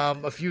spent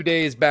a few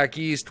days back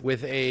east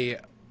with a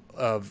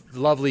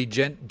lovely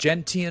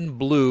Gentian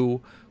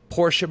blue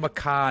Porsche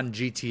Macan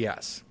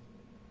GTS.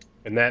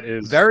 And that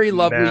is Very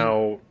lovely.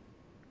 Now,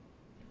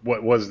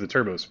 what was the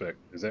turbo spec?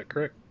 Is that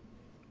correct?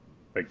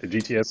 Like the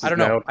GTS is I don't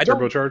know. now I don't-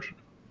 turbocharged?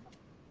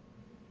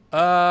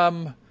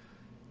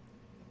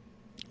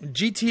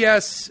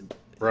 GTS,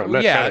 Bro, I'm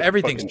not yeah, trying to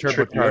everything's fucking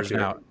trip you up turbocharged here.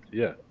 now.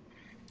 Yeah.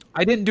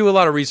 I didn't do a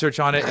lot of research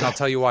on it, and I'll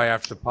tell you why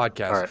after the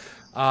podcast.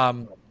 All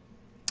right.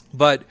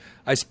 But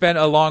I spent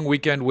a long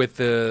weekend with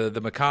the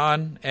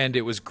Macan, and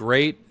it was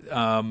great.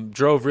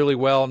 Drove really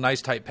well,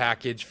 nice tight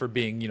package for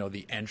being,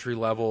 the entry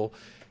level,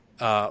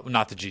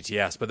 not the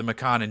GTS, but the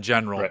Macan in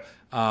general.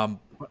 Right.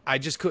 I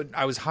just couldn't.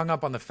 I was hung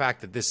up on the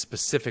fact that this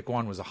specific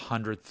one was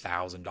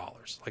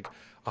 $100,000. Like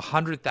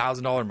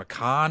 $100,000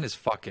 Macan is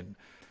fucking.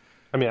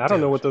 I mean, I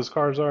don't know what those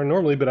cars are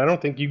normally, but I don't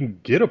think you can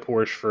get a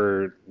Porsche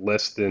for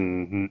less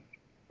than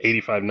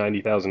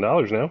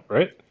 $85,000-$90,000 now,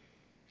 right?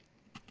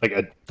 Like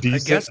a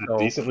guess so.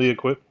 decently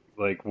equipped.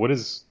 Like, what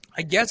is?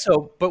 I guess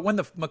so, but when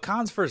the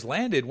Macans first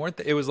landed,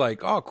 it was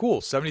like, oh,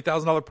 cool,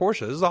 $70,000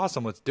 Porsche. This is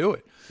awesome. Let's do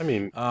it. I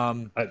mean,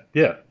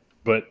 yeah,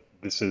 but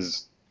this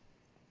is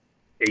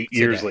 8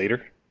 years Today.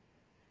 later,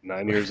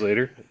 9 years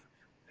later,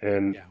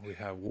 and Yeah, we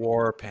have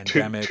war,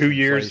 pandemic, two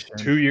years,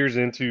 inflation. 2 years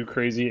into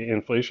crazy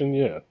inflation.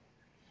 Yeah,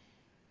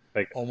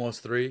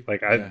 Almost 3.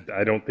 like Yeah.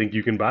 I don't think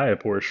you can buy a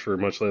Porsche for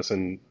much less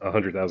than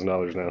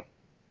 $100,000 now.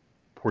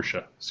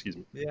 Porsche, excuse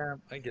me. Yeah,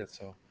 I guess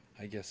so.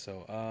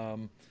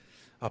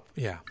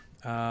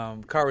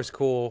 Car was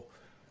cool,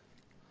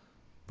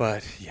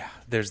 but yeah,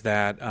 there's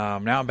that.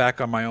 Now I'm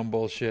back on my own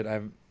bullshit.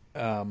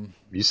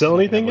 You sell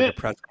anything like yet? a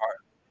press car.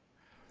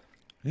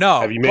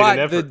 No, Have you made but an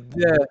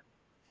effort?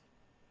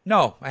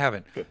 No, I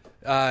haven't.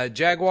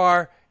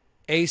 Jaguar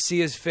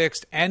AC is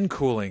fixed and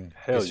cooling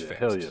is fixed.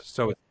 Hell yeah.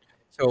 So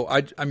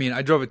I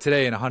drove it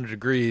today in 100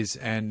 degrees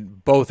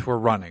and both were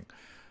running.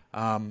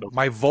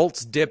 My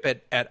volts dip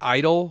at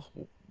idle,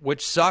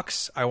 which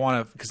sucks. I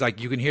want to, because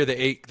you can hear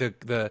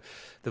the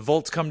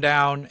volts come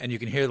down, and you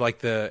can hear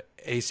the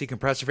AC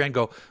compressor fan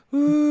go,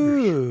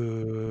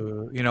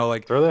 ooh,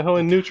 Throw that hell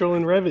in neutral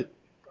and rev it.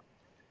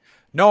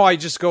 No, I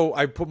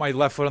put my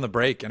left foot on the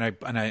brake, and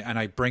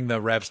I bring the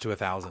revs to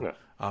 1,000, Yeah.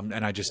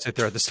 and I just sit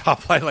there at the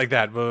stoplight like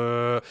that.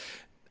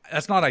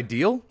 That's not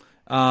ideal.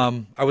 I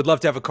would love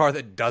to have a car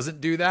that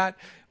doesn't do that,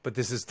 but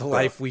this is the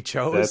life we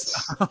chose.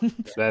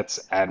 That's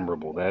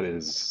admirable. That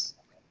is,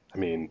 I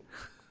mean,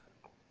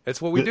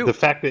 It's what we do. The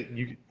fact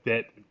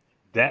that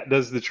that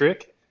does the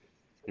trick,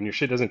 and your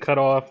shit doesn't cut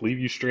off, leave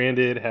you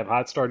stranded, have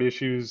hot start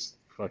issues,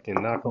 fucking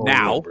knock on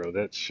Now. wood, bro.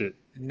 That shit.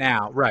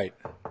 Now, right.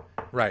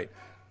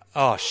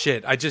 Oh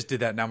shit! I just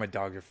did that. Now my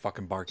dogs are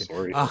fucking barking.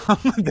 Sorry.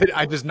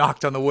 I just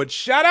knocked on the wood.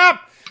 Shut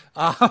up.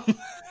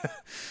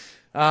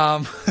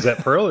 Is that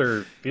Pearl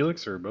or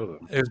Felix or both of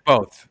them? It was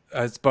both.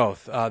 It's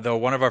both. Though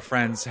one of our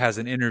friends has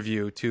an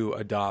interview to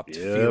adopt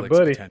Yeah, Felix.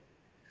 buddy.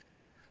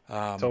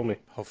 Potentially. Told me.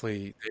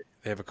 Hopefully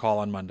they have a call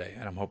on Monday,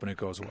 and I'm hoping it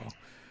goes well.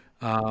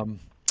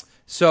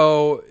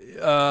 So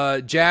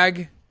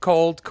Jag,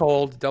 cold,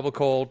 double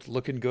cold,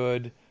 looking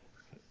good.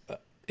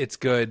 It's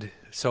good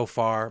so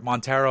far.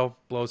 Montero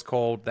blows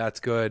cold. That's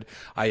good.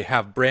 I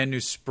have brand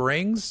new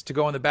springs to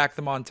go in the back of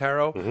the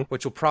Montero, Mm-hmm.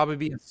 which will probably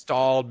be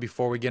installed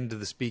before we get into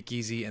the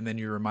speakeasy. And then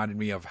you reminded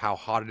me of how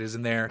hot it is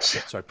in there.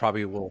 So I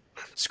probably will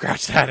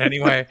scratch that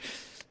anyway.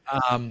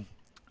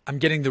 I'm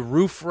getting the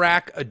roof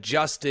rack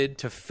adjusted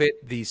to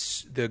fit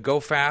the Go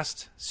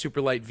Fast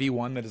Superlight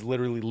V1 that is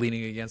literally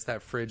leaning against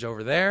that fridge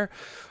over there.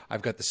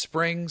 I've got the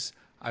springs.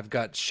 I've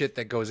got shit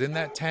that goes in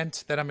that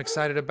tent that I'm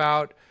excited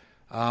about.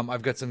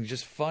 I've got some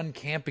just fun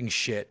camping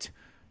shit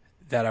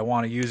that I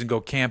want to use and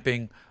go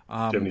camping. Do you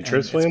have any And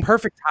trips it's planned?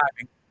 perfect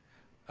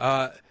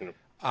timing.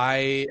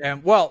 I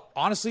am, well,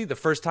 honestly, the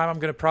first time I'm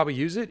going to probably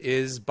use it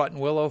is Button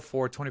Willow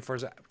for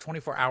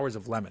 24 hours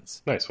of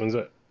lemons. Nice. When's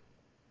that?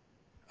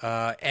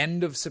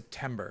 End of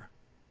September,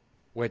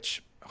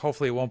 which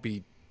hopefully it won't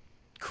be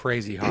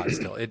crazy hot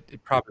still.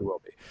 It probably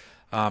will be.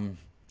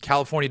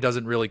 California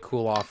doesn't really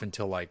cool off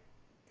until like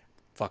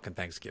fucking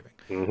Thanksgiving.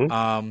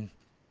 Mm-hmm.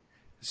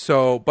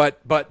 So,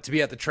 but to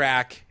be at the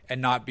track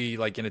and not be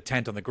like in a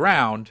tent on the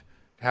ground,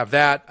 have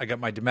that. I got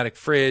my Dometic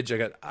fridge.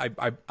 I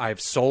have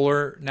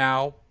solar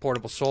now,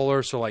 portable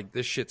solar. So like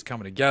this shit's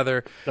coming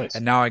together. Nice.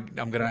 And now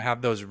I'm gonna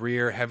have those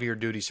rear heavier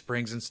duty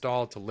springs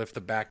installed to lift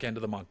the back end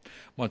of the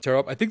Montero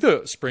up. I think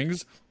the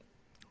springs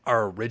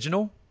are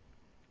original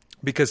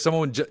because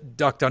someone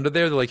ducked under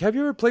there. They're like, "Have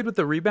you ever played with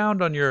the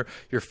rebound on your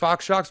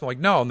Fox shocks?" I'm like,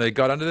 "No." And they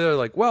got under there. They're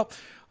like, "Well,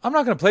 I'm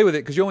not going to play with it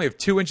because you only have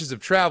 2 inches of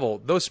travel.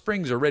 Those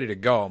springs are ready to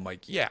go." I'm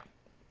like, "Yeah,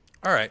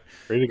 all right,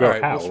 Ready to go? All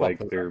right, How? we'll swap Like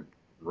those they're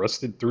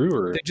rusted through,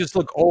 or They just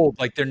look old.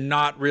 Like they're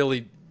not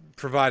really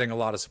providing a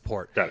lot of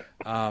support." got it?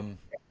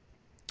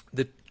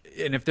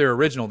 And if they're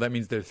original, that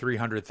means they're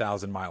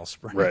 300,000 mile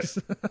springs.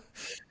 Right.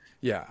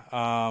 Yeah.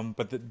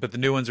 But the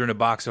new ones are in a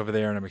box over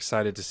there, and I'm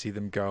excited to see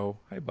them go.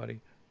 Hey,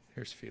 buddy.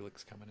 Here's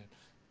Felix coming in.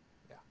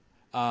 Yeah.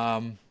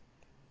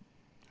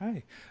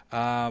 Hi.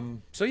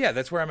 So yeah,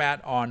 that's where I'm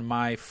at on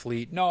my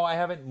fleet. No, I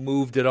haven't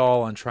moved at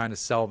all on trying to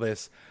sell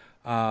this.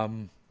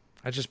 I've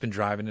just been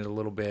driving it a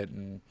little bit,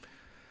 and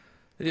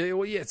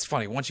well, yeah, it's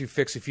funny. Once you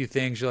fix a few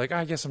things, you're like,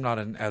 I guess I'm not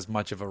in as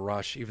much of a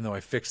rush, even though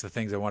I fixed the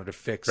things I wanted to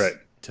fix Right.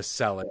 to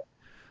sell it.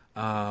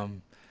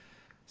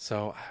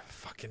 So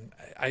fucking,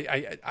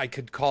 I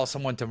could call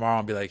someone tomorrow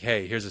and be like,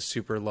 "Hey, here's a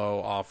super low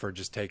offer.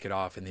 Just take it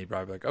off." And he'd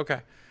probably be like,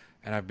 "Okay."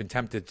 And I've been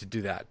tempted to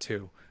do that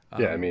too.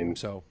 Yeah, I mean,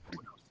 so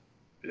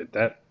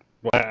that.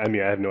 Well, I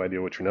mean, I have no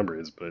idea what your number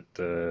is, but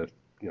to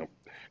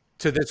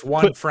this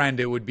one friend,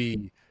 it would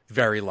be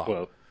very low.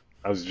 well,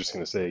 I was just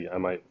gonna say I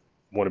might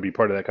want to be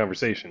part of that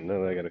conversation.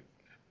 Now that I got a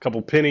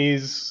couple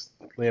pennies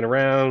laying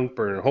around,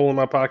 burning a hole in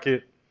my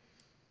pocket.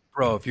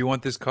 Bro, if you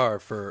want this car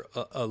for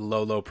a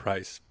low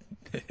price,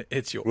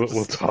 it's yours.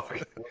 We'll talk.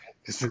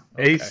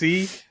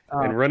 AC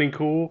and running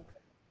cool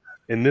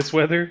in this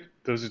weather.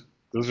 Those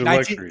are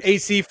luxuries.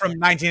 AC from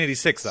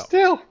 1986 though.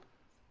 Still,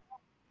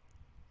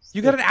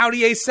 You got an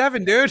Audi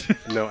A7, dude.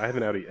 no, I have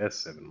an Audi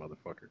S7,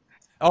 motherfucker.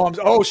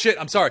 Oh shit!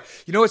 I'm sorry.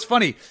 You know what's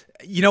funny?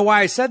 You know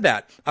why I said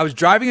that? I was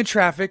driving in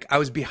traffic. I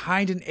was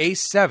behind an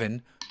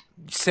A7,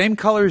 same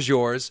color as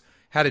yours,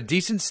 had a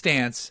decent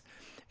stance,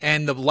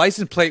 and the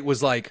license plate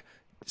was like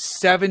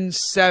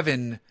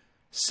 77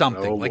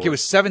 something. Oh, Like boy. it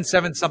was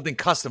 77 something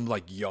custom.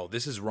 Like, yo,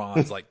 this is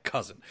Ron's like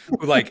cousin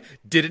who like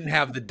didn't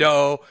have the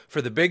dough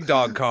for the big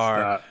dog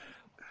car.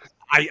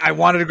 I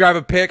wanted to grab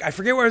a pic. I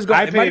forget where I was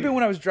going. It might have been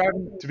when I was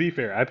driving. To be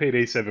fair, I paid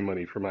A7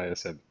 money for my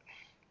S7.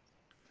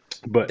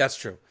 But That's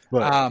true.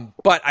 But-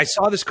 But I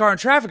saw this car in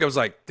traffic. I was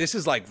like, this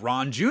is like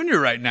Ron Jr.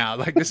 right now.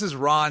 Like this is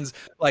Ron's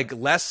like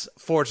less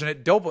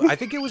fortunate dope. I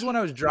think it was when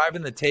I was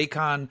driving the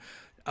Taycan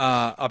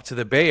up to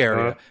the Bay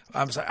Area.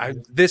 I was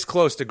this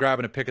close to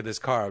grabbing a pic of this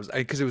car.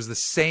 Because it was the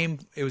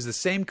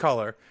same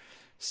color,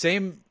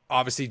 same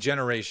obviously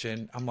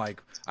generation. I'm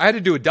like, I had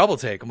to do a double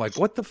take. I'm like,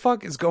 what the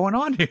fuck is going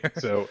on here?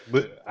 So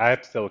I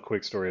have to tell a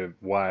quick story of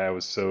why I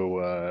was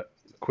so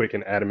quick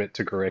and adamant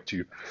to correct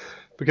you.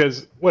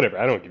 Because whatever,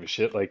 I don't give a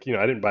shit. Like,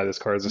 I didn't buy this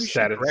car as a You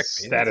shouldn't correct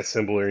me. status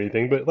symbol or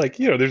anything. But like,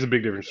 there's a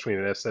big difference between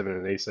an S7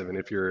 and an A7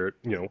 if you're,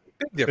 an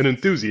difference.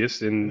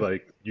 enthusiast and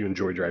like you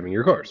enjoy driving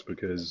your cars.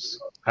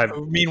 Because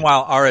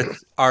Meanwhile,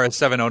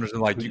 RS7 owners are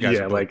like, you guys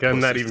are both like I'm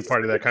not pussies. even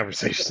part of that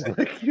conversation.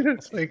 Like,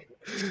 it's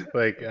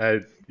like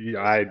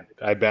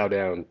I bow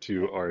down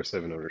to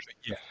RS7 owners.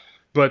 Yeah.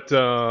 But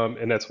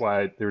and that's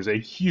why there's a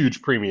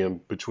huge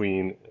premium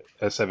between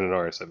S7 and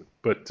RS7.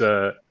 But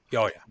Oh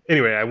yeah.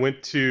 anyway, I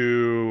went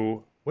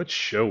to what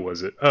show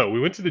was it? Oh, we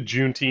went to the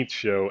Juneteenth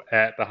show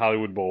at the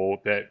Hollywood Bowl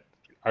that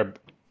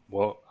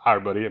our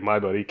buddy and my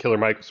buddy Killer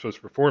Mike was supposed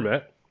to perform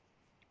at.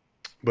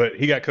 But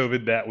he got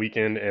COVID that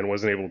weekend and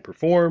wasn't able to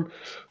perform.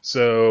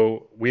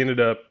 So we ended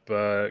up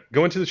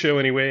going to the show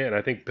anyway, and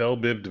I think Belle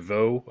Biv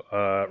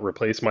DeVoe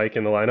replaced Mike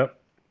in the lineup.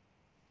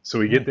 So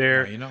we get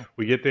there,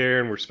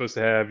 and we're supposed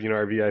to have,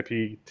 our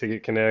VIP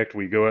ticket connect.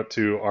 We go up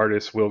to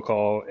artist will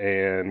call,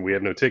 and we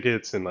have no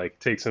tickets, and like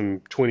takes them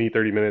 20,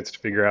 30 minutes to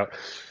figure out.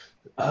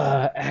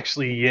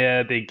 Actually,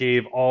 yeah, they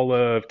gave all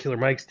of Killer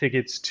Mike's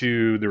tickets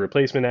to the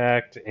replacement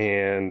act,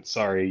 and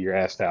sorry, you're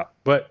asked out.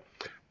 But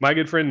My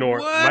good friend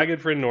Norm. My What?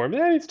 good friend Norm.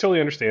 Yeah, it's totally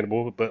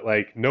understandable, but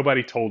like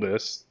nobody told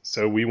us,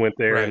 so we went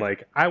there, and Right.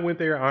 like I went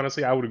there.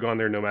 Honestly, I would have gone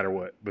there no matter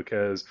what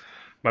because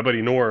my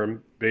buddy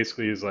Norm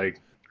basically is like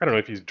I don't know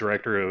if he's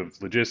director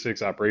of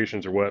logistics,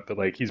 operations, or what, but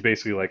like he's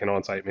basically like an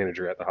on-site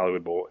manager at the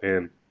Hollywood Bowl,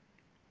 and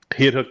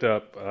he had hooked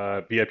up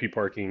VIP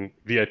parking,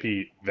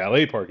 VIP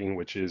valet parking,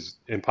 which is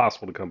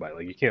impossible to come by.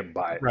 Like you can't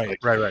buy it. Right. Like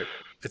Right. Right.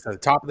 It's at the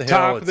top of the hill.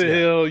 top of It's the yeah.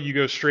 hill, you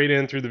go straight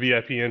in through the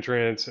VIP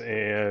entrance,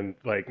 and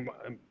like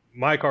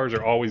my cars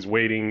are always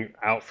waiting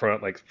out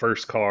front, like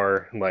first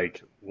car.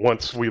 Like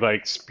once we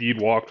like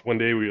speed walked one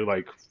day, we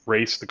like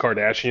raced the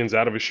Kardashians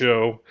out of a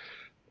show.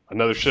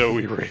 Another show,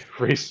 we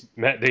raced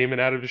Matt Damon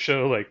out of the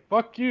show. Like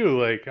fuck you!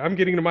 Like I'm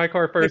getting to my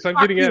car Hey, first. I'm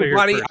fuck getting out you, of here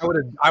buddy. first.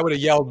 I would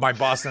have yelled my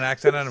Boston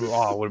accent at him.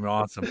 Oh, it would have been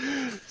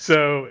awesome.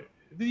 So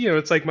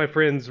it's like my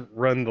friends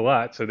run the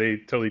lot, so they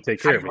totally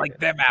take How care do of you me. like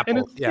them And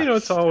apples? it's Yeah.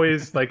 it's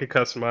always like a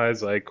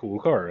customized like cool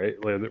car, right?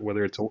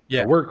 Whether it's a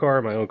Yeah. work car,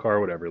 my own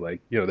car, whatever.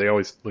 Like they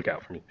always look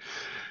out for me.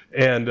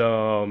 And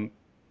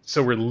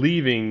so we're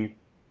leaving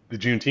the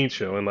Juneteenth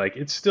show, and like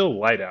it's still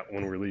light out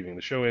when we're leaving.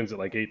 The show ends at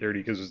like 8:30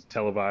 because it was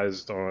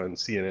televised on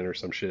CNN or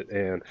some shit.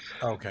 And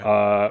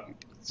Okay.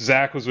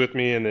 Zach was with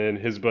me, and then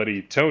his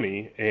buddy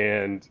Tony,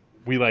 and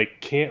we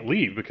like can't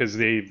leave because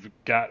they've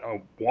got a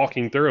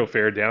walking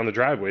thoroughfare down the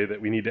driveway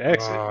that we need to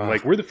exit. And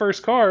like we're the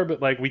first car,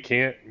 but like we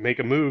can't make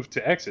a move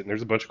to exit. And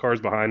there's a bunch of cars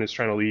behind us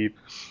trying to leave.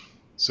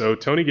 So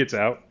Tony gets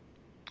out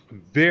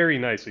very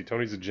nicely.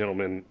 Tony's a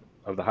gentleman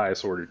of the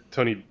highest order.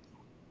 Tony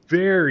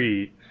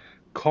very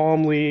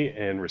calmly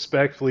and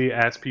respectfully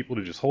asks people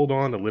to just hold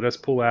on to let us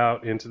pull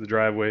out into the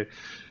driveway.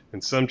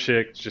 And some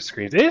chick just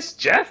screams, "It's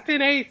just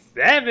an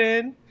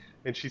A7!"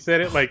 And she said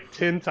it like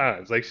 10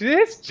 times. Like,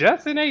 "It's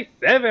just an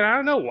A7. I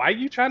don't know why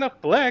you trying to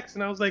flex."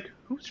 And I was like,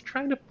 "Who's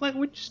trying to flex?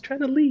 We're just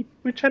trying to leave.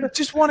 We're trying I to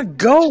just want to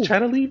go.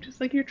 trying to leave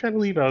just like you're trying to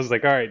leave." I was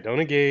like, "All right,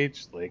 don't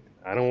engage. Like,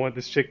 I don't want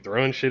this chick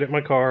throwing shit at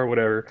my car or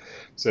whatever."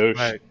 So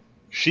Right.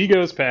 she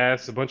goes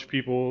past, a bunch of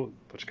people,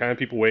 a bunch of kind of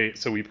people wait.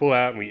 So we pull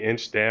out and we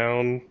inch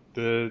down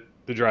the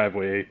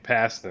driveway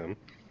past them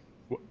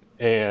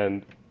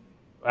and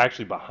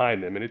actually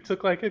behind them. And it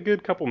took like a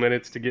good couple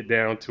minutes to get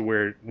down to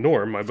where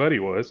Norm, my buddy,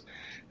 was.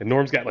 And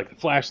Norm's got like the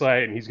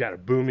flashlight and he's got a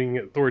booming,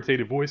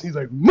 authoritative voice. And he's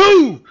like,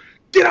 "Move!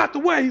 Get out the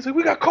way!" He's like,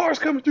 "We got cars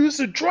coming through. This is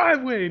a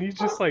driveway." And he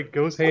just like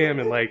goes ham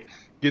and like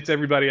gets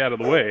everybody out of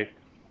the way.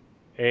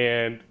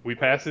 And we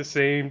passed the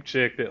same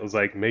chick that was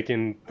like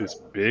making this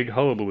big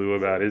hullabaloo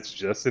about it's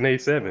just an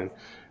A7.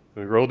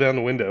 We roll down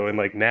the window, and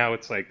like now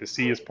it's like the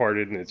sea is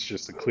parted, and it's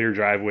just a clear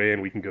driveway,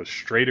 and we can go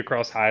straight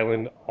across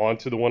Highland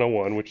onto the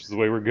 101, which is the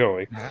way we're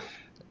going.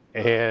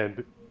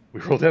 And we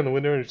roll down the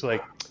window, and it's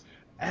like,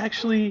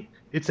 "Actually,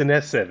 it's an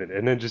S7,"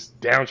 and then just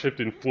downshift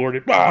and floored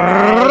it,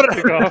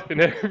 took off, and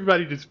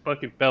everybody just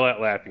fucking fell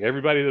out laughing.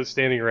 Everybody that was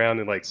standing around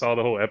and like saw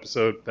the whole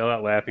episode fell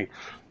out laughing.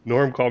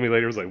 Norm called me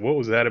later, was like, "What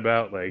was that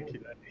about?" Like,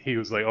 he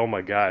was like, "Oh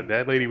my god,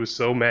 that lady was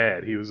so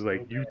mad." He was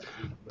like, "You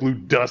blew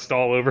dust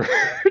all over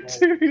her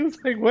too." He was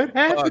like, "What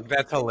happened?"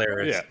 That's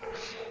hilarious. Yeah.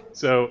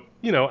 So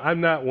I'm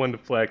not one to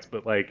flex,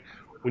 but like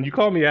when you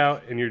call me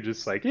out and you're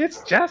just like,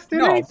 "It's just an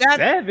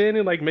A7,"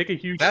 and like make a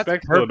huge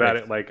spectacle about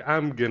it, like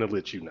I'm gonna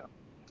let you know.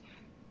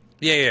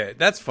 Yeah.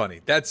 That's funny.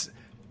 That's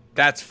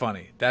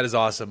funny. That is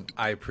awesome.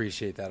 I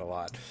appreciate that a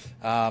lot.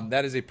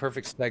 That is a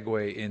perfect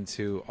segue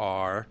into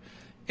our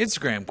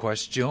Instagram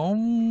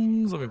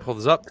questions. Let me pull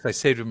this up because I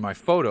saved them in my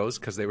photos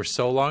because they were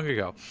so long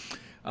ago.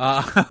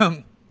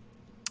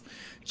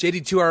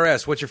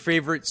 JD2RS, what's your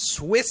favorite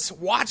Swiss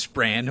watch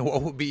brand?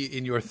 What would be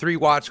in your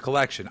 3-watch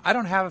collection? I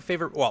don't have a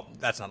favorite. Well,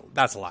 that's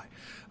a lie.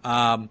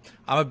 I'm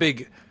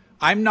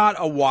not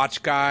a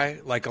watch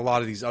guy like a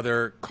lot of these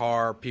other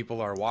car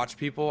people are watch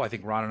people. I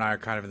think Ron and I are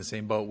kind of in the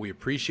same boat. We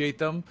appreciate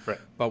them, right,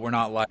 but we're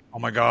not like, oh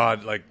my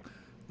God, like,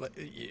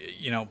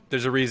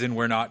 there's a reason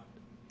we're not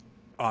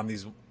on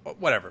these,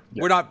 whatever.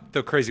 Yeah. We're not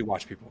the crazy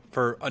watch people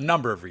for a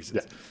number of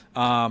reasons.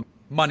 Yeah.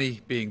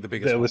 Money being the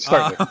biggest one. Let's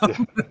start there.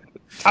 Yeah.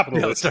 Top of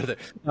the list. Let's start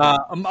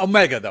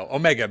there.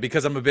 Omega,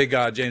 because I'm a big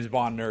James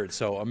Bond nerd,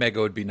 so Omega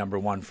would be number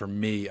one for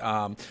me.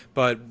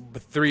 But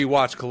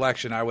 3-watch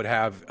collection, I would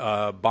have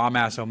bomb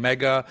ass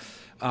Omega.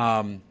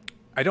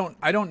 I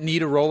don't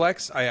need a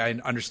Rolex. I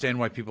understand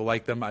why people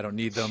like them. I don't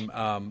need them.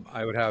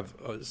 I would have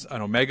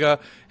an Omega,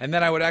 and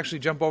then I would actually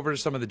jump over to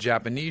some of the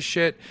Japanese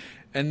shit,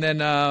 and then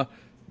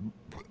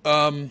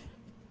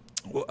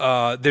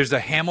there's a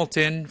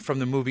Hamilton from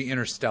the movie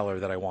Interstellar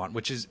that I want,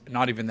 which is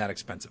not even that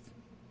expensive.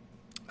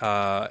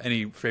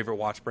 Any favorite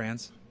watch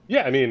brands?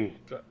 Yeah, I mean,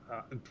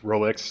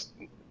 Rolex,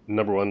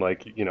 number one.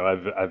 Like,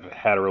 I've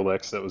had a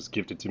Rolex that was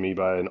gifted to me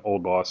by an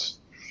old boss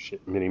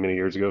many, many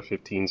years ago,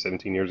 15,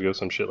 17 years ago,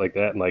 some shit like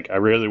that. And like, I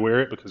rarely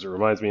wear it because it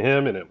reminds me of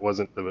him, and it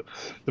wasn't the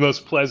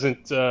most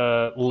pleasant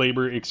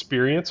labor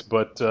experience,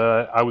 but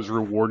I was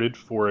rewarded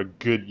for a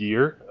good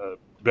year,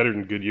 better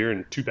than good year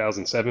in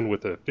 2007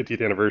 with the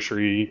 50th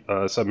anniversary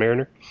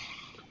Submariner.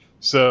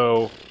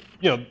 So,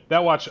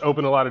 that watch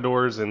opened a lot of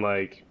doors, and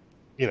like,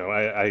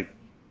 I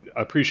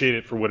appreciate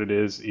it for what it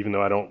is, even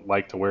though I don't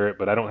like to wear it.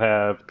 But I don't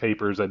have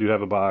papers. I do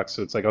have a box,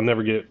 so it's like I'll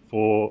never get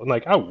full. And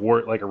like I wore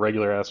it like a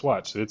regular ass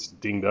watch, so it's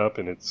dinged up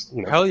and it's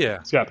Hell yeah.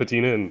 it's got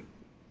patina, and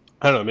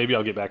I don't know. Maybe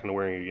I'll get back into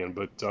wearing it again.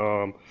 But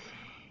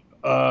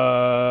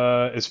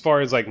as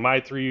far as like my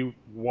three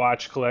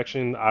watch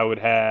collection, I would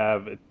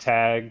have a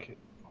Tag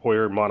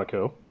Heuer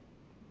Monaco,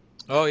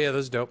 Oh yeah,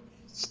 that's dope.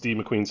 Steve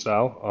McQueen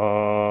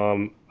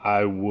style.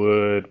 I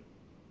would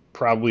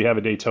probably have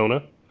a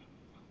Daytona,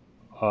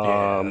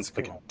 Yeah, that's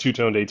like a cool.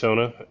 two-tone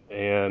Daytona,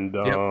 and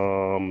Yep.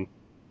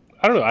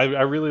 I don't know.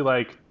 I really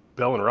like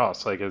Bell and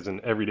Ross, like as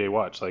an everyday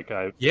watch. Like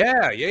I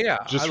Yeah, yeah, yeah.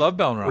 I just love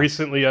Bell and Ross.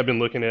 recently I've been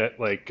looking at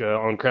like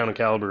on Crown and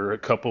Caliber a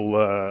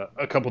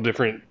couple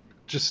different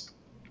just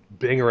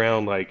bang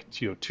around like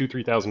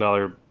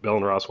 $2,000-3,000 Bell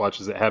and Ross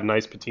watches that have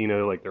nice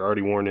patina, like they're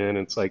already worn in.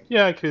 It's like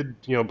yeah, I could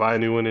buy a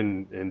new one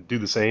and do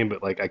the same,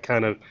 but like I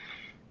kind of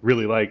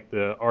really like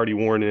the already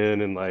worn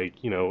in and like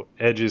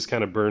edges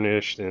kind of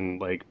burnished and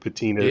like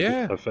patina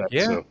Yeah, effect.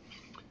 yeah. So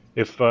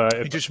You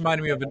if just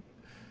reminded me of it.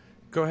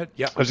 Go ahead.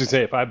 Yeah. I was just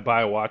say if I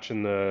buy a watch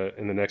in the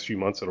next few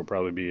months, it'll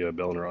probably be a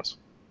Bell and Ross.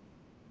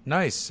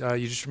 Nice.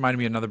 You just reminded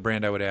me another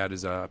brand I would add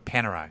is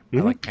Panerai. I Hmm.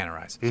 like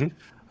Panerais.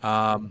 Hmm.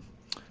 Um,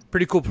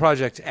 Pretty cool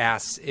project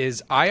asks,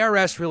 is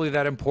IRS really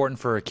that important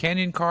for a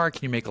Canyon car? Can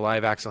you make a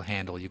live axle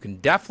handle? You can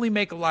definitely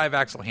make a live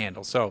axle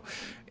handle. So,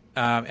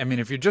 I mean,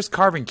 if you're just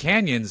carving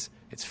canyons,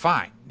 it's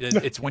fine.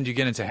 It's when you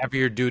get into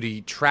heavier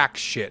duty track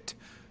shit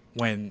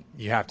when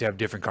you have to have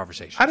different I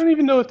conversations. don't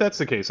even know if that's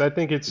the case. I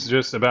think it's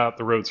just about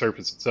the road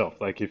surface itself.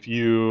 Like if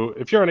you're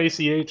on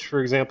ACH,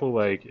 for example,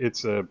 like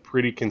it's a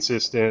pretty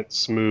consistent,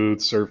 smooth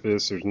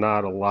surface. There's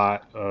not a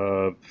lot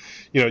of,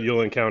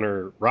 you'll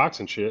encounter rocks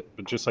and shit,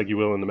 but just like you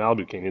will in the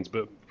Malibu canyons.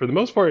 But for the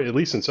most part, at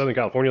least in Southern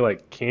California,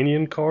 like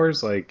canyon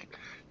cars, like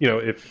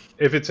if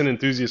it's an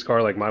enthusiast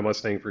car like my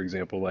Mustang, for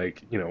example,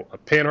 like a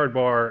panhard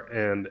bar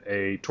and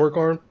a torque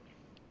arm,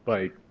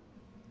 like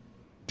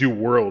do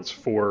worlds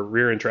for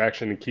rear end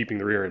traction and keeping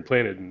the rear end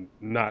planted and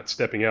not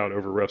stepping out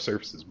over rough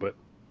surfaces. But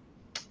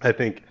I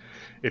think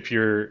if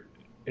you're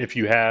if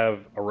you have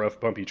a rough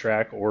bumpy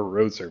track or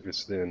road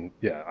surface, then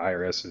yeah,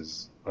 IRS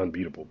is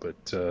unbeatable. But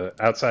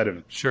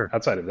Sure.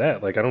 outside of that,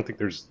 like I don't think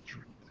there's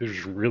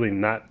really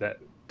not that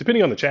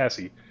depending on the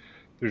chassis,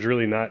 there's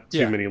really not too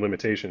Yeah, many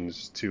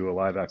limitations to a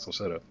live axle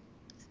setup.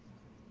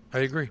 I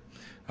agree.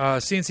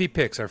 CNC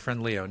picks our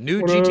friend Leo.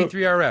 New What up?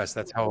 GT3 RS.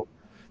 That's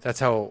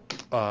how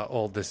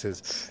old this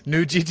is.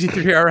 New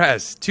GT3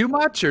 RS. Too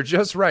much or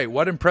just right?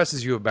 What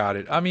impresses you about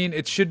it? I mean,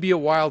 it should be a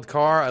wild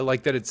car. I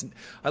like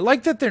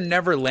that they're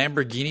never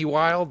Lamborghini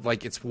wild.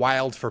 Like it's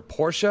wild for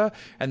Porsche.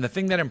 And the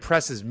thing that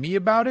impresses me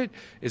about it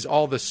is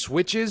all the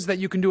switches that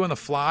you can do on the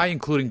fly,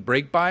 including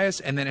brake bias.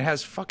 And then it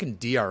has fucking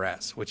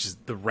DRS, which is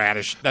the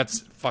radish.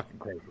 That's fucking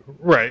crazy.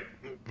 Right.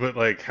 But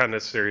like how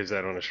necessary is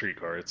that on a street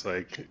car? It's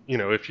like,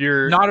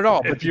 Not at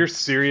all. But if you're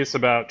serious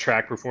about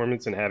track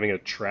performance and having a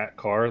track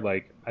car,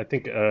 like I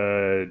think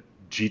a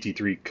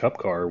GT3 Cup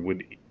car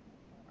would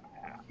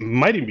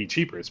might even be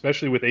cheaper,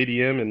 especially with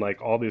ADM and like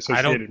all the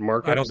I don't. associated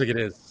I don't markups. think it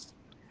is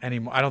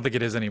anymore. I don't think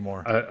it is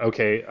anymore.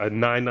 Okay, a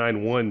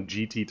 991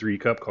 GT3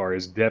 Cup car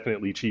is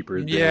definitely cheaper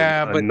than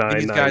Yeah, a but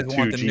these guys 992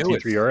 want the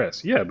GT3 newest.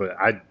 RS. Yeah, but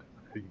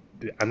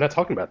I'm not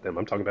talking about them.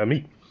 I'm talking about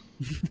me.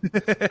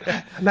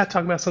 I'm not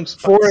talking about some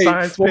for a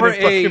sign for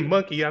spinning fucking a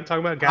monkey. I'm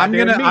talking about I'm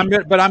gonna goddamn I'm me.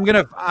 gonna but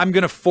I'm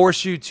gonna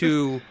force you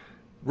to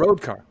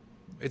road car.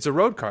 It's a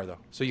road car though,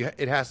 so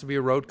it has to be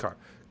a road car.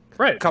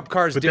 Right. Cup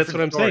car is But that's what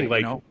different I'm saying.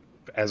 story, you Like, know.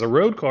 as a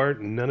road car,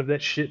 none of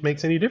that shit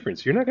makes any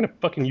difference. You're not gonna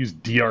fucking use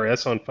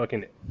DRS on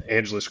fucking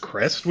Angeles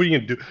Crest. What are you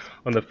gonna do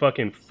on the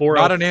fucking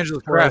Not an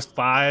Angeles Crest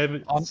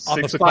 405, on the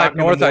 6 o'clock five in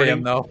the north I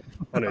am morning though.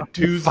 on a Five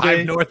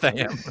Tuesday? north I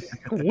am.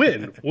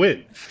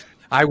 Win.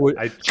 I would.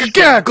 I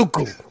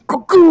Cuckoo,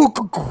 cuckoo,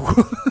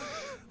 cuckoo.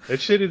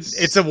 that shit It's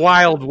is a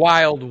wild,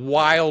 wild,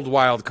 wild,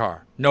 wild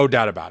car. No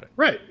doubt about it.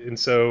 right, and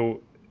so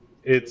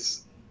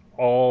it's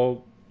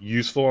all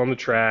useful on the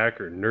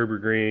track or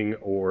Nurburgring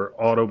or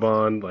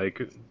Autobahn.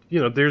 Like,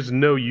 there's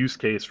no use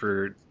case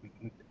for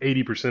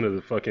 80% of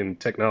the fucking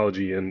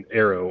technology and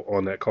aero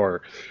on that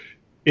car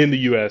in the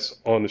U.S.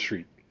 on the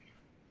street.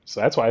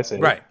 So that's why I say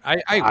Right.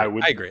 I I agree.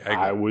 would I agree. I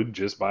I agree. would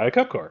just buy a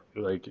cup car.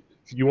 Like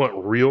if you want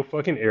real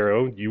fucking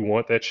aero, you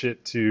want that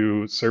shit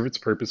to serve its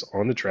purpose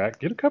on the track,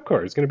 get a cup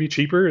car. It's going to be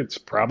cheaper. It's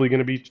probably going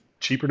to be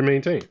cheaper to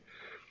maintain.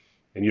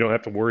 And you don't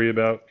have to worry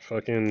about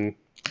fucking,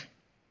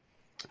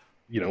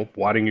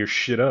 wadding your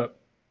shit up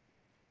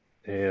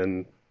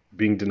and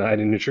being denied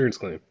an insurance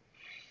claim.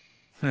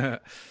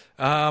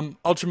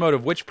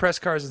 Ultramotive, which press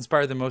cars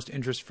inspire the most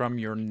interest from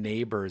your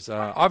neighbors?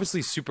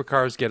 Obviously,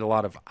 supercars get a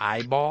lot of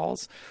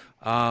eyeballs.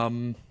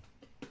 I'm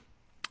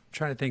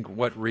trying to think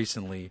what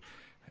recently.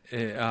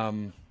 Uh,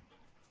 Um,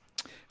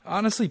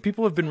 Honestly,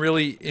 people have been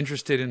really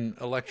interested in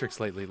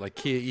electrics lately, like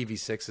Kia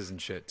EV6s and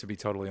shit, to be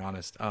totally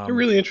honest. They're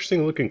really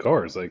interesting looking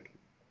cars. Like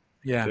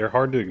Yeah. they're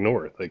hard to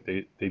ignore. Like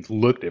they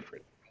look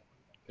different.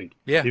 Like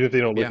Yeah. even if they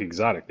don't look Yeah.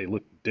 exotic, they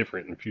look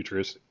different and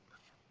futuristic.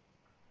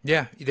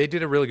 Yeah, they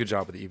did a really good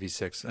job with the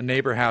EV6. A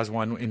neighbor has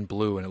one in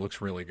blue, and it looks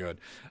really good.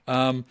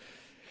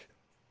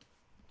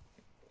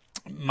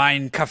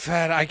 Mein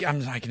Kaffee. I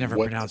can never What?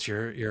 pronounce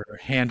your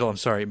handle. I'm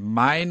sorry.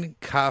 Mein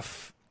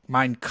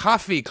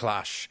Kaffee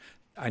Clash.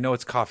 I know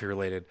it's coffee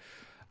related.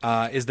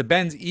 Is the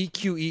Benz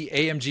EQE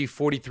AMG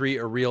 43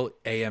 a real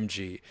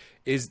AMG?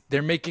 Is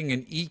they're making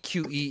an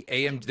EQE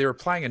AMG? They're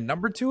applying a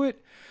number to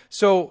it.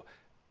 So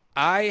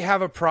I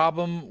have a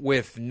problem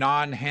with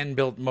non-hand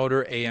built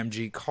motor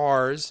AMG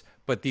cars,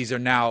 but these are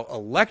now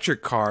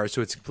electric cars,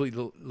 so it's a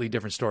completely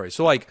different story.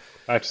 So like,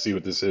 I have to see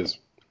what this is.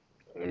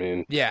 I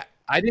mean, yeah,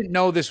 I didn't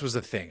know this was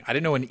a thing. I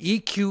didn't know an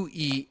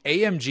EQE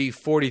AMG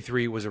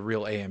 43 was a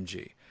real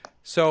AMG.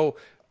 So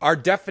our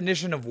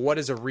definition of what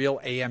is a real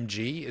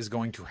AMG is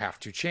going to have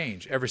to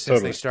change ever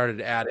since they totally.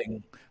 started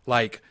adding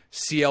like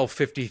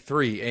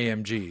CL53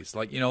 AMGs.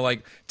 Like,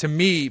 like to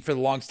me for the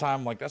longest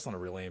time, like that's not a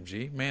real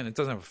AMG, man. It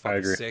doesn't have a I fucking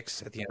agree.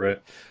 six at the end.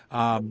 Right.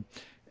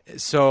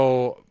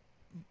 So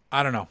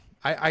I don't know.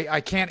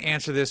 I can't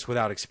answer this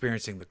without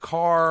experiencing the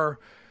car,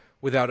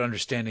 without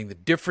understanding the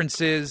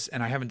differences,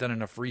 and I haven't done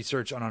enough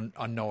research on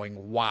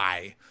knowing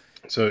why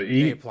So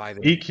they apply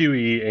the name.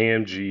 EQE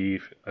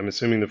AMG, I'm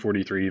assuming the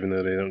 43, even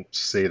though they don't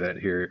say that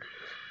here.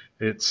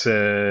 It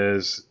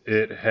says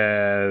it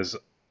has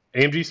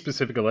AMG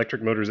specific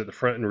electric motors at the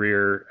front and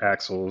rear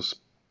axles,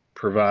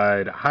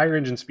 provide higher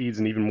engine speeds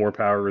and even more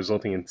power,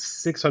 resulting in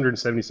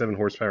 677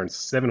 horsepower and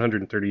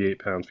 738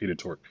 pound-feet of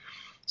torque.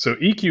 So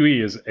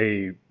EQE is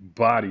a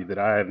body that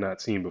I have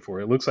not seen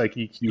before. It looks like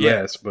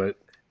Yeah, EQS, but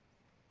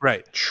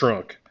right.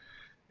 shrunk.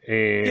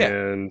 Yeah.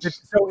 And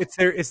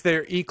It's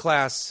their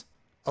E-Class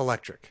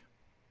electric.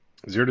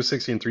 0 to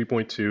 60 in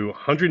 3.2,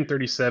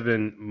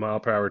 137 mile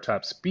per hour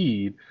top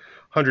speed,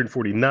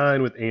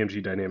 149 with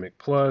AMG Dynamic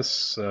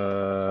Plus.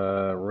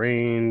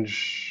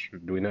 Range.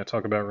 Do we not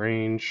talk about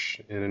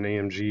range in an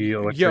AMG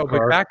Yo, electric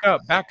but car? back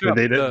But up.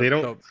 they The they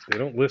don't the they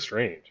don't list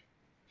range.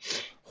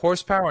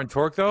 horsepower and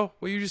torque though,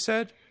 what you just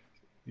said,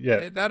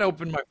 Yeah, that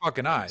opened my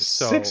fucking eyes.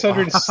 So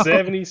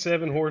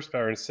 677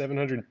 horsepower and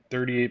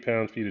 738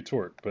 pound-feet of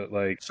torque. But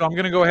like, so I'm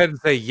gonna go ahead and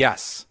say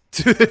yes.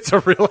 It's a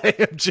real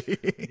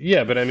AMG.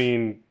 yeah, but I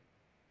mean,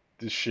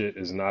 this shit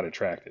is not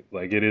attractive.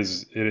 Like it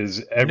is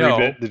every No,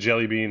 bit the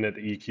jelly bean that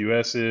the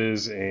EQS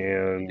is,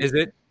 and is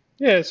it?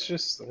 yeah, it's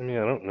just. I mean,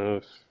 I don't know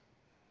if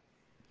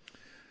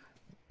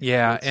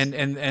Yeah, it's.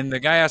 and the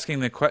guy asking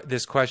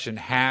this question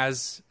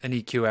has an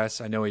EQS.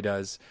 I know he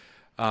does.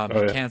 Oh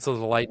He yeah. canceled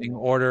the Lightning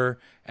order,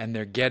 and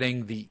they're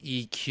getting the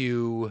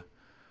EQ,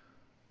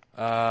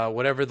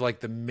 whatever like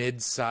the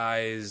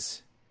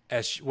mid-size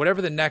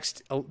whatever the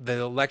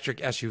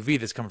electric SUV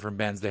that's coming from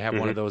Benz. They have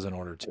one hmm of those in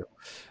order too,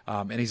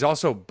 and he's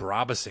also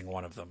Brabusing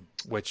one of them,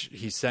 which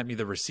he sent me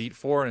the receipt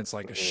for, and it's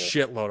like a Yeah.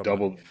 shitload of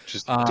money.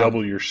 Just Um,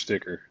 double your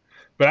sticker.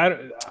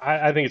 But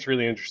I think it's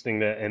really interesting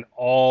that in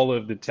all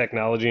of the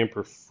technology and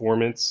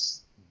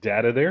performance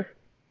data there,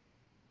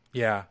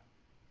 yeah,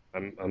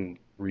 I'm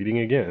reading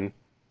again,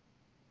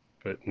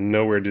 but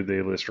nowhere do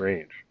they list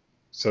range.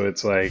 So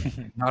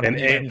not on the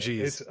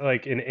AMGs. it's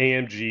like an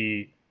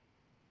AMG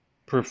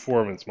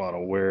performance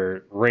model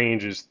where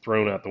range is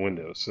thrown out the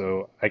window.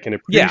 So I can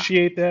Yeah,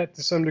 appreciate that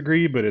to some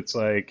degree, but it's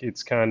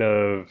kind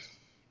of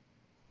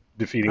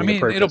I defeating the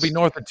mean it'll be purpose.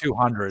 north of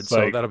 200, It's so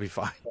like that'll be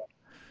fine.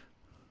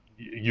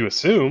 you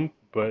assume,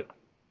 but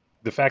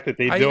the fact that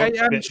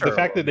I'm the sure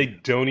it fact will that they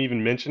be. don't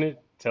even mention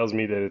it tells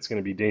me that it's going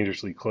to be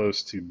dangerously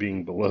close to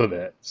being below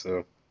that.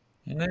 So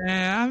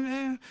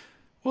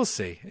We'll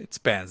see. It's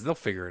Benz. They'll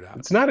figure it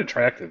out. it's not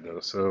attractive though.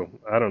 So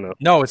I don't know.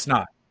 No, it's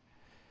not.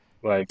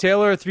 Like,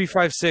 Taylor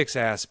 356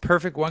 asks,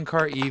 perfect one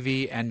car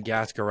EV and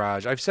gas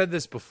garage. I've said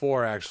this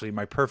before, actually.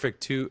 My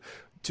perfect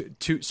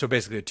so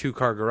basically a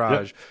two-car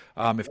yep. garage.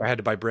 If I had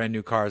to buy brand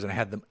new cars and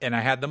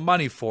I had the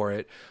money for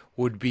it,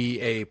 would be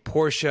a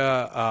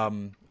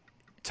Porsche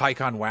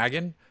Taycan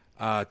wagon,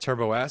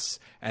 Turbo S,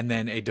 and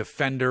then a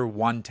Defender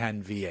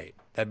 110 V8.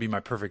 That'd be my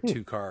perfect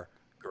two-car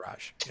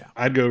garage. Yeah.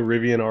 I'd go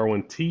Rivian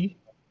R1T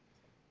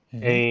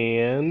hmm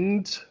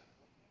and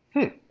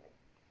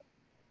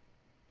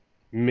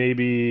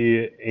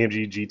maybe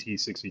AMG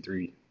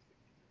GT63,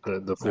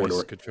 the four Nice.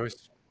 door. Good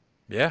choice.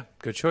 Yeah,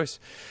 good choice.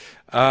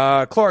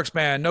 Clorox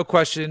man, no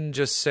question.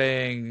 Just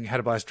saying, had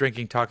a blast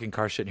drinking, talking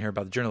car shit, and hear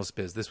about the journalist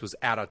biz. This was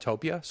at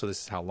Autopia, so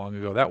this is how long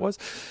ago that was.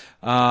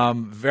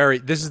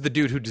 This is the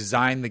dude who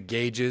designed the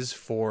gauges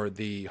for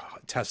the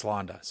Tesla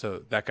Honda.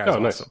 So that guy's Oh,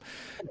 nice. awesome.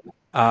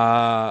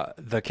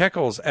 The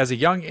Keckles, as a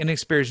young,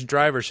 inexperienced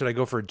driver, should I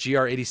go for a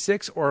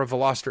GR86 or a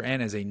Veloster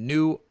N as a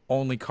new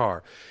only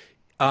car?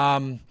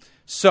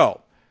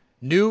 So,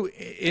 new,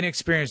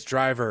 inexperienced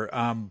driver.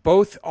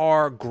 Both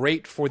are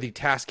great for the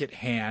task at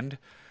hand.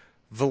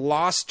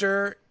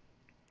 Veloster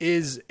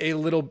is a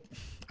little,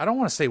 I don't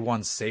want to say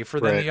one's safer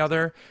than Right. the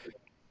other.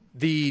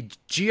 The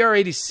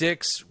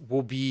GR86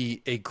 will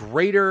be a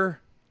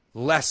greater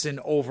lesson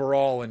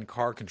overall in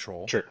car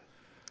control. Sure.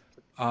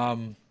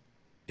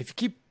 If you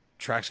keep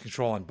traction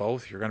control on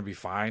both, you're going to be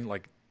fine.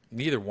 Like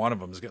neither one of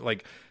them is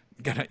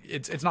gonna.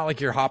 It's not like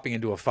you're hopping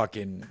into a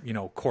fucking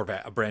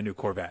Corvette, a brand new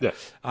Corvette. Yeah.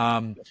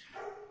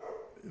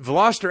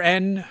 Veloster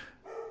N.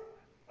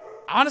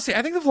 Honestly,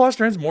 I think the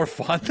Veloster N is more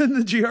fun than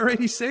the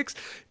GR86.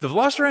 The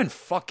Veloster N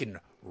fucking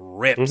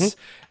rips.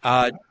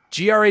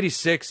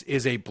 GR86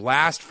 is a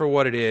blast for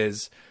what it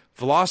is.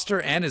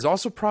 Veloster N is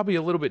also probably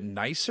a little bit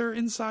nicer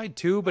inside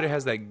too, but it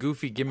has that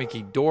goofy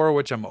gimmicky door,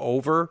 which I'm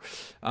over.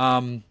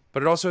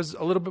 But it also has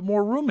a little bit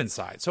more room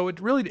inside. So it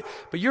really,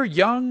 but you're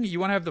young, you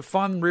want to have the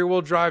fun rear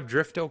wheel drive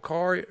drifto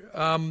car.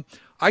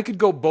 I could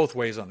go both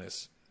ways on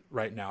this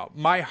right now.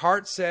 My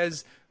heart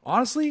says,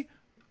 honestly,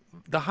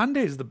 the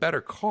Hyundai is the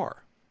better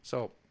car.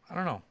 So I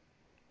don't know.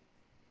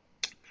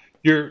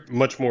 You're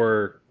much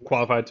more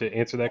qualified to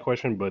answer that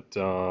question, but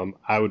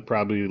I would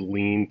probably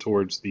lean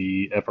towards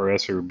the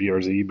FRS or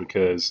BRZ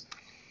because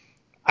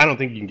I don't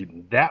think you can get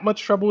in that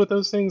much trouble with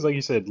those things. Like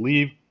you said,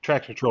 leave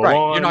traction control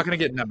on. You're not going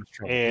to get in that much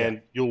trouble.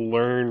 And you'll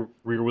learn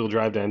rear-wheel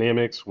drive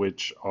dynamics,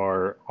 which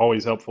are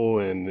always helpful,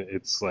 and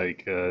it's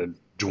like a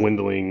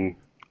dwindling,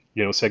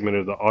 segment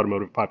of the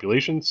automotive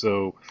population.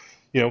 So,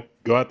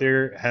 go out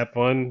there, have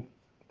fun,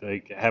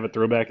 like have a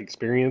throwback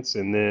experience,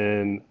 and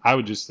then I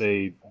would just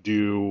say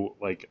do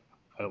like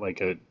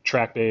a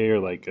track day or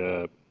like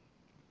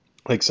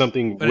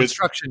something An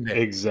instruction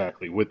day.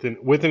 Exactly. With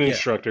an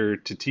instructor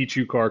to teach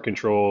you car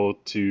control,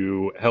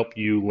 to help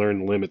you learn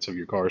the limits of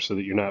your car so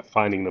that you're not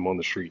finding them on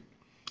the street.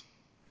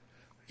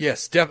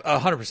 Yes,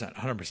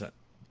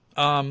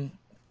 100%.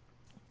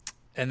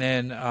 And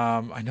then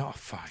I know,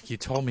 fuck, you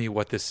told me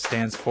what this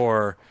stands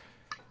for,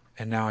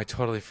 and now I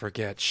totally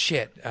forget.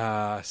 Shit,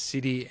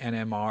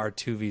 CDNMR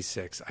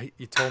 2V6.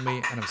 You told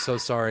me, and I'm so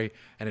sorry,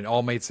 and it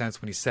all made sense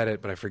when you said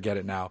it, but I forget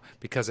it now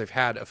because I've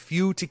had a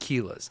few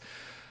tequilas.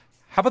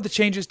 How about the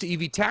changes to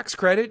EV tax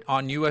credit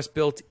on U.S.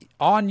 built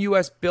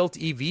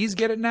EVs?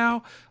 Get it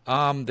now?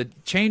 The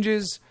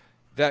changes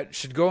that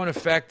should go in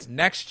effect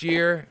next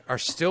year are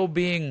still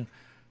being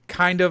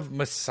kind of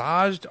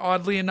massaged,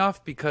 oddly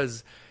enough,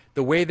 because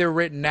the way they're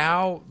written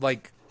now,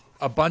 like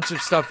a bunch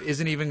of stuff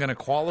isn't even going to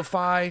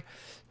qualify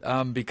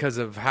because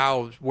of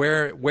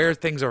where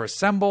things are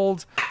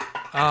assembled.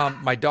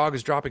 My dog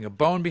is dropping a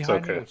bone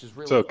behind me, which is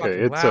really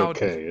fucking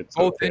loud. It's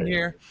both okay. in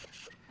here.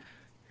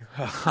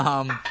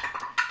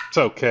 It's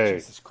okay.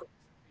 Jesus Christ,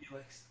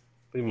 Felix.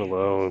 Leave him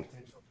alone.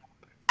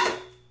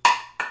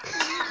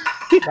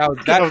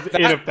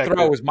 That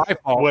throw was my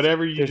fault.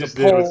 Whatever you just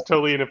did was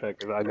totally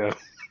ineffective. I know.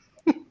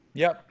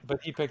 Yep,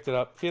 but he picked it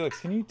up. Felix,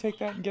 can you take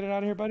that and get it out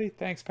of here, buddy?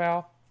 Thanks,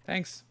 pal.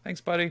 Thanks,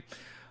 buddy.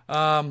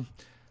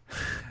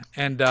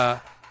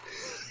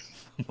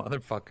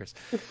 Motherfuckers.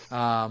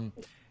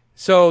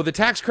 So the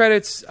tax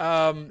credits,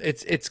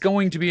 it's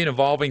going to be an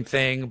evolving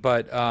thing,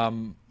 but I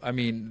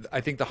mean,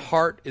 I think the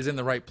heart is in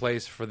the right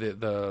place for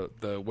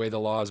the way the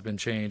law has been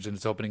changed, and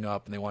it's opening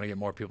up, and they want to get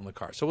more people in the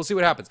car. So we'll see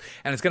what happens,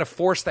 and it's going to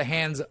force the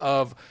hands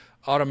of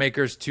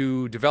automakers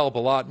to develop a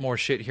lot more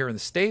shit here in the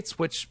States,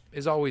 which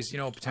is always,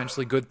 a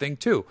potentially good thing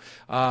too.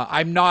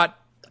 I'm not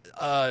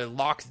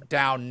locked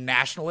down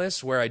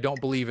nationalist where I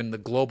don't believe in the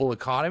global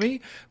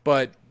economy,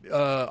 but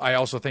I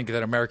also think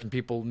that American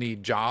people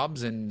need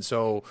jobs, and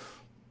so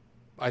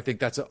I think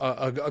that's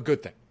a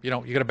good thing. You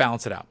got to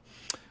balance it out.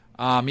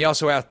 You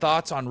also have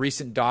thoughts on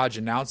recent Dodge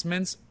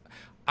announcements.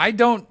 I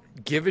don't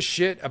give a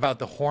shit about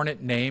the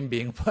Hornet name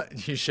being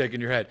put. You're shaking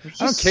your head.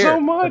 I don't care.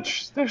 So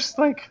much. There's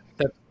like,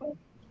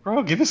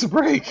 bro, give us a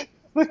break.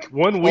 Like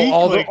 1 week.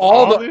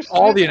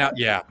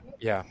 Yeah.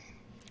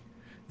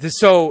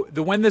 So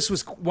when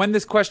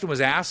this question was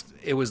asked,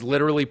 it was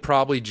literally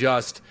probably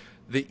just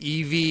the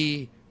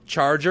EV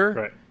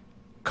charger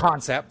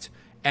concept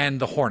and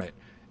the Hornet,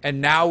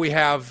 and now we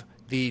have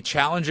the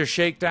Challenger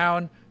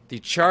Shakedown, the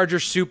Charger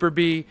Super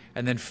B,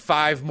 and then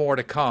 5 more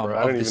to come. Bro,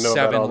 I don't even know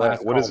about all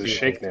that. What is a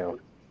Shakedown?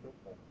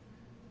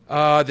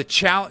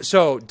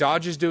 So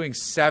Dodge is doing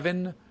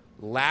 7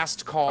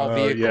 last call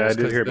vehicles. Yeah, I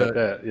did hear about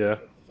that. Yeah.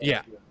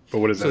 Yeah. But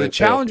what is that? So the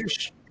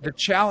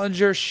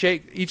Challenger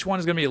Shake, each one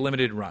is going to be a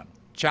limited run.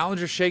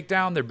 Challenger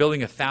Shakedown, they're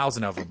building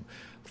 1,000 of them.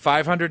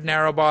 500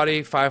 narrow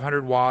body,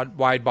 500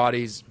 wide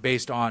bodies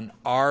based on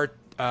our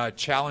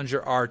Challenger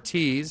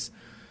RTs.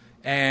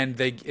 And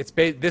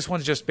this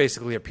one's just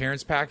basically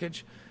appearance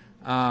package.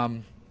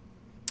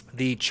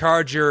 The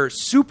Charger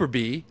Super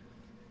B,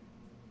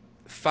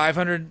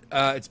 500.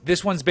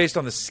 This one's based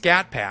on the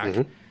Scat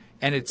Pack,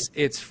 and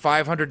it's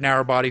 500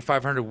 narrow body,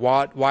 500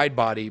 wide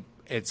body.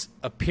 It's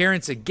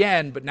appearance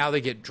again, but now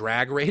they get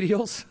drag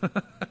radials,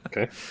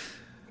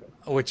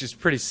 which is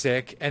pretty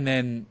sick. And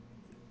then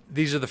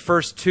these are the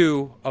first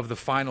 2 of the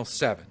final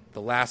 7,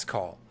 the last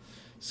call.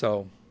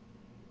 So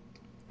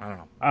I don't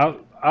know.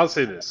 I'll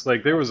say this,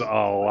 like there was a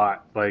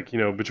lot, like,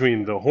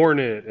 between the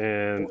Hornet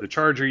and the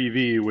Charger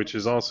EV, which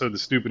is also the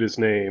stupidest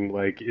name,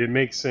 like it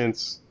makes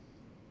sense,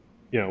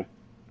 to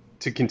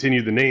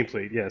continue the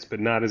nameplate, yes, but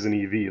not as an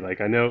EV.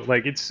 Like I know,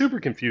 like it's super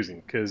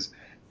confusing because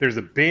there's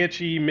a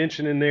Banshee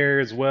mentioned in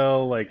there as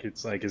well. Like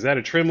it's like, is that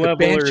a trim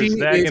level or is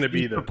that going to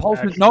be the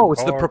propulsion? No,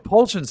 it's the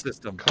propulsion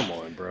system. Come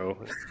on, bro.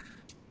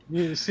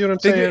 You see what I'm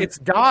saying? It's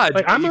Dodge.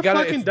 Like I'm a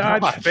fucking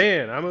Dodge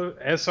fan. I'm a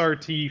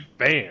SRT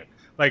fan.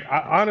 Like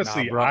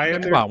honestly, bro. I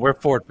am Come on, we're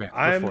Ford fans. We're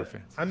I'm Ford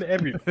fans. I'm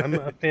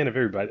a fan of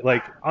everybody.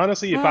 Like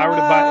honestly, if I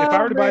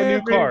were to buy a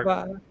new car,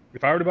 Everybody.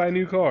 if I were to buy a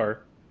new car,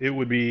 it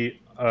would be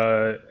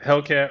a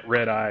Hellcat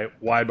Red Eye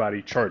wide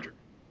body Charger.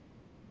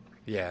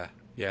 Yeah,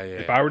 yeah, yeah,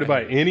 If yeah. I were to I buy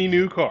hear you. any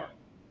new car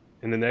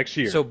in the next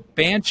year, So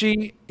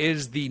Banshee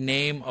is the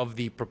name of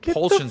the get the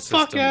propulsion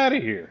fuck system out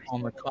of here.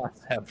 on the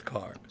concept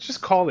car.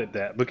 Just call it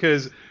that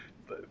because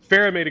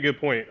Farah made a good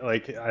point.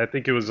 Like I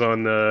think it was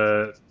on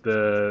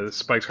the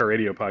Spikes Car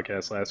Radio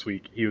podcast last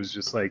week. He was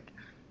just like,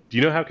 "Do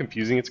you know how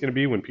confusing it's going to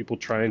be when people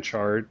try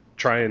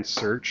and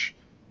search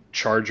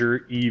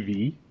Charger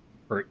EV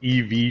or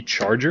EV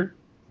Charger?"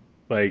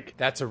 Like,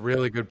 That's a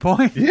really good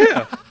point.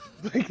 yeah,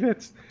 like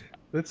that's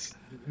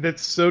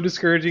that's so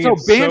discouraging. So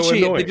It's so Banshee,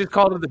 they annoying. just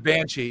called it the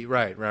Banshee.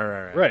 Right.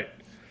 Right.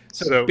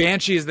 So, So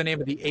Banshee is the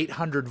name of the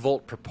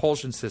 800-volt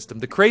propulsion system.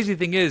 The crazy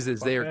thing is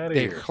they're outta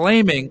they're here.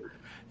 claiming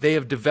they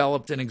have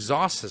developed an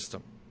exhaust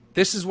system.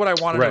 This is what I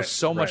want to know Right,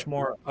 so much right.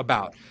 more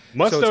about.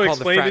 Musto So it's called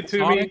explained it the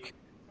to me, Fratsonic.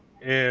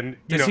 and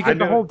Does he I get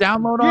the know, whole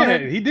download on yeah,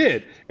 it? he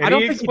did, and I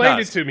don't he think he explained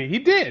it does. to me. He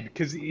did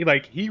because he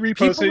reposted.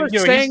 People are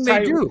he's saying they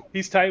tight. do.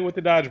 He's tight with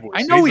the Dodge Boys.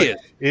 I So know he's he like,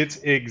 is. It's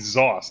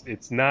exhaust.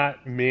 It's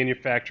not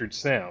manufactured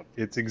sound.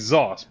 It's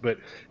exhaust, but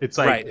it's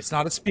like Right. It's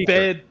not a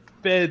speaker.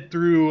 fed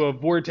through a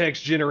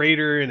vortex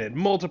generator, and it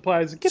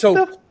multiplies. Get So-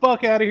 the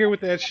fuck out of here with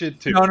that shit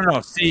too.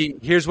 No. See,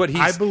 here's what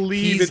I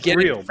believe he's it's getting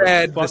real, but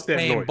fed the fuck that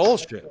same noise.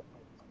 bullshit.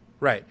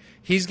 Right.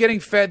 He's getting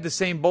fed the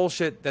same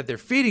bullshit that they're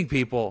feeding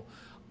people.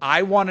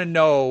 I want to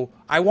know.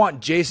 I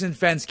want Jason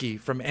Fensky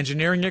from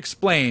Engineering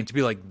Explained to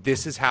be like,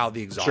 this is how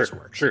the exhaust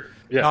works. Sure,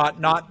 yeah.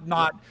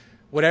 Not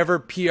whatever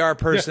PR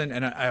person.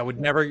 And I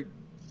would never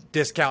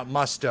discount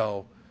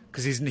Musto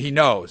because he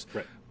knows.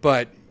 Right.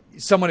 But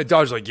someone at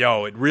Dodge is like,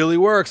 yo, it really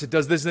works. It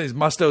does this and this.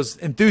 Musto's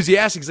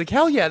enthusiastic. He's like,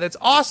 hell yeah, that's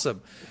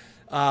awesome.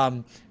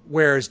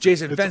 Whereas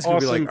Jason It's Fensky would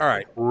be awesome like, all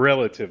right.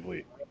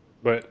 relatively,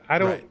 but I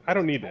don't. Right. I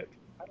don't need that.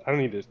 I don't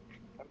need this.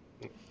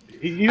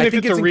 Even I if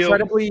think it's a it's real,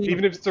 incredibly-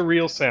 even if it's a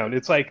real sound,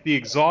 it's like the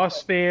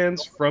exhaust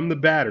fans from the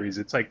batteries.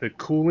 It's like the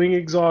cooling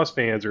exhaust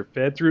fans are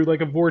fed through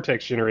like a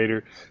vortex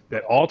generator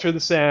that alter the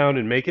sound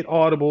and make it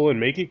audible and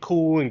make it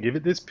cool and give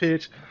it this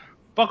pitch.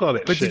 Fuck all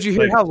that But shit. did you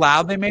hear Like, how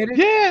loud they made it?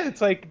 Yeah,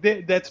 it's like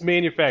that's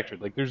manufactured.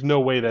 Like there's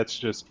no way that's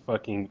just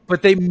fucking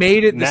But they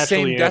made it the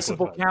Naturally same decibel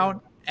amplified.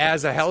 count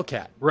as a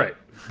Hellcat. right,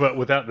 but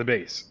without the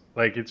bass.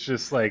 Like it's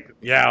just like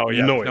Yeah, noise.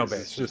 no bass.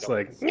 It's just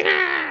like.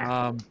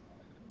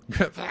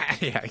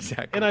 Yeah,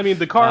 exactly. And I mean,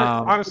 the car,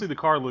 Um, honestly, the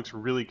car looks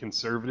really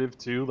conservative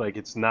too. Like,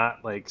 it's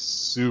not like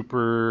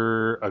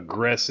super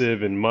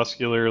aggressive and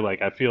muscular.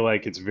 Like, I feel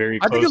like it's very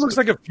I close. think it looks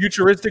like a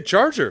futuristic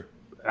Charger.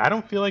 I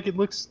don't feel like it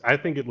looks, I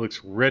think it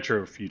looks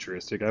retro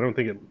futuristic. I don't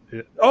think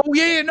it Oh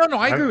yeah, no,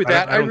 I agree with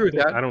that. I agree with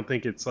that. I don't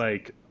think it's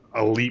like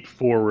a leap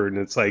forward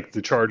and it's like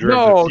the Charger No,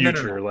 of no, the no,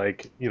 future. no.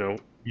 Like, you know,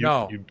 you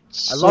I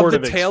sort love the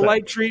of expect-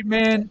 taillight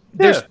treatment.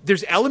 Yeah.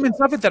 There's elements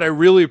of it that I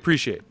really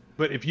appreciate.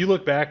 But if you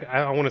look back,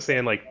 I want to say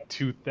in like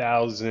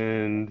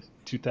 2000,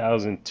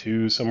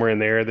 2002, somewhere in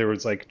there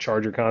was like a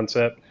Charger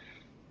concept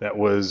that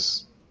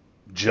was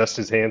just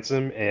as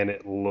handsome and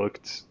it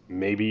looked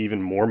maybe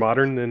even more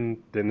modern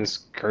than this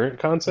current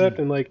concept.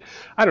 And like,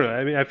 I don't know.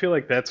 I mean, I feel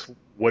like that's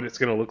what it's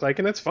going to look like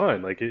and that's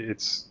fine. Like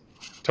it's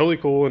totally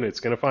cool and it's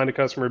going to find a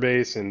customer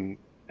base and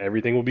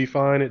everything will be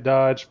fine at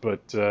Dodge.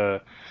 But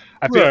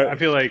I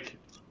feel like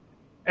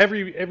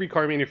every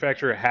car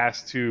manufacturer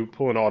has to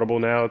pull an audible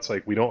now. It's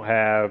like we don't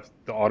have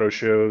the auto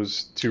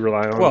shows to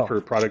rely on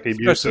for product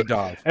debuts. Especially So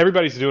Dodge.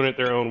 everybody's doing it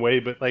their own way,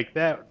 but like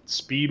that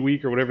Speed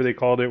Week or whatever they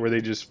called it, where they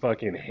just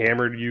fucking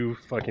hammered you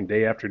fucking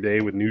day after day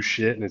with new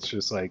shit, and it's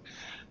just like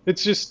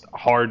it's just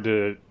hard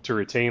to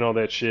retain all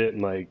that shit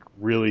and like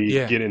really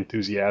get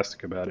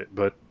enthusiastic about it.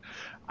 But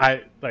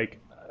I like.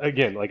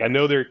 Again, like I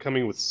know they're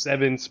coming with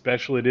 7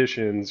 special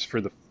editions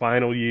for the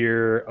final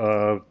year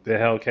of the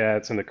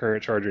Hellcats and the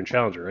current Charger and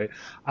Challenger, right?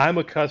 I'm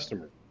a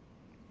customer.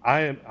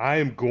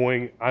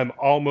 I'm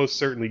almost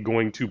certainly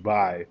going to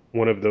buy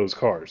one of those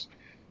cars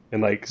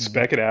and like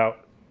spec it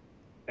out,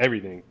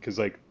 everything. Cause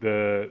like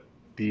the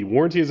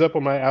warranty is up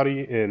on my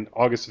Audi in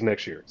August of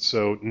next year.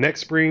 So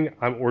next spring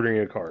I'm ordering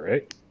a car,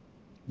 right?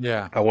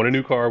 Yeah. I want a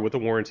new car with a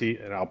warranty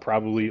and I'll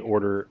probably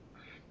order,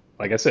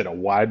 like I said, a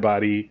wide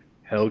body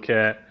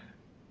Hellcat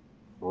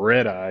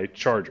Red Eye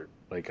Charger.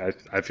 Like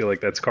I feel like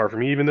that's a car for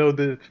me, even though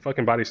the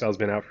fucking body style's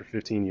been out for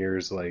 15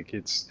 years. Like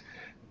it's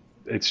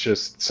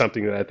just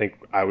something that I think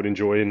I would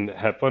enjoy and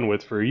have fun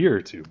with for a year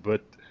or two.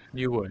 But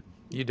You would.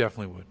 You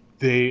definitely would.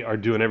 they are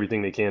doing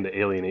everything they can to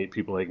alienate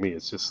people like me.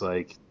 It's just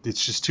like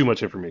it's just too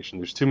much information.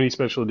 There's too many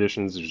special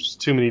editions. There's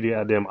just too many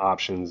goddamn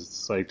options.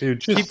 It's like, dude,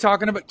 just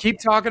Keep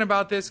talking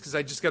about this because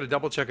I just got to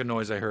double check a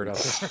noise I heard out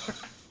there.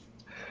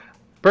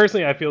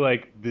 personally, I feel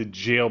like the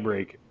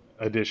jailbreak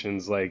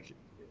editions like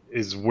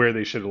is where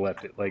they should have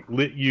left it. Like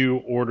let you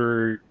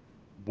order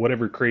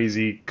whatever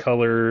crazy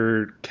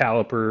color,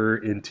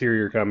 caliper,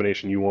 interior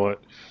combination you want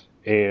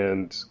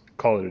and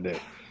call it a day.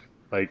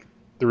 Like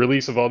the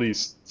release of all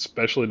these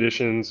special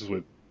editions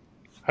with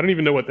I don't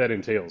even know what that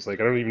entails.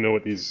 Like I don't even know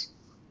what these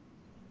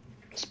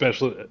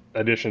special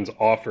editions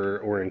offer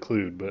or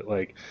include, but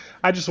like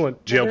I just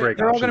want jailbreak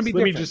they're all going to options. be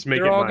Let me different. just make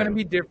they're it all my going to own.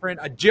 be different.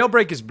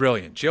 Jailbreak is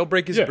brilliant.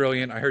 Jailbreak is Yeah.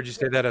 brilliant. I heard you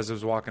say that as I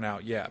was walking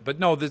out. Yeah, but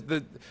no,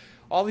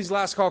 all these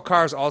last call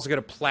cars also get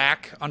a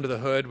plaque under the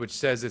hood which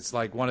says it's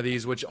like one of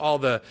these. Which all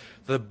the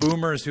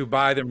boomers who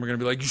buy them are going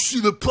to be like, you see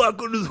the plaque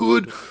under the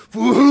hood?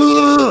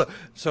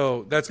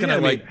 So that's going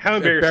to like how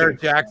embarrassing.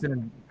 Barrett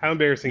Jackson. How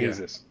embarrassing Yeah. is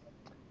this?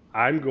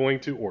 I'm going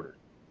to order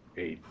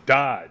a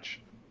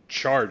Dodge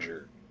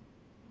Charger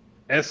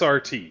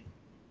SRT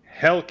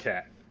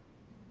Hellcat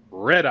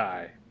Red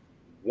Eye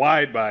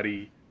wide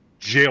body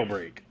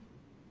jailbreak.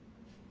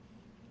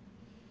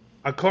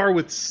 A car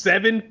with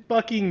 7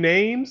 fucking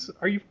names?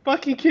 Are you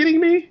fucking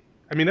kidding me?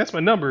 I mean, that's my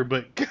number,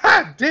 but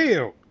god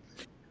damn.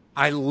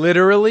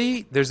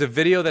 There's a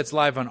video that's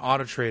live on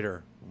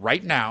AutoTrader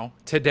right now,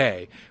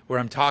 today, where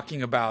I'm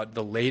talking about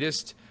the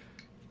latest,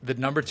 the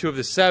number 2 of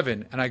the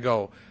 7, and I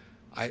go,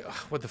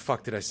 what the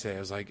fuck did I say? I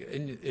was like,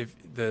 if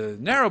the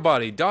narrow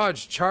body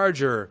Dodge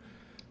Charger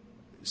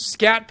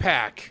Scat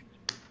Pack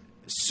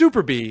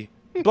Super B,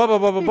 blah, blah,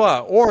 blah, blah, blah,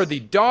 or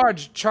the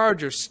Dodge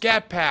Charger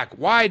Scat Pack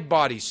Wide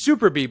Body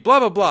Super B, blah,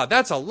 blah, blah.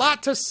 That's a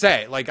lot to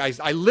say. Like,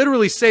 I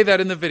literally say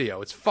that in the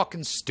video. It's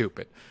fucking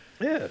stupid.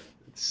 Yeah,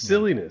 it's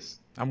silliness.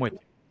 I'm with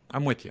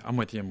you.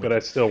 But I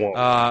still won't.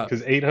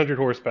 Because 800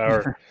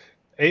 horsepower,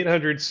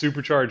 800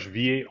 supercharged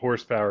V8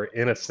 horsepower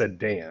in a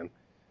sedan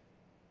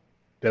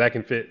that I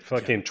can fit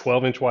fucking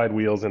 12-inch wide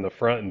wheels in the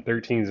front and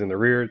 13s in the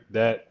rear,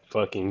 that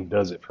fucking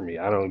does it for me.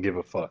 I don't give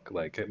a fuck.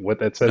 Like, what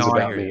that says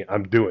about me,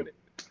 I'm doing it.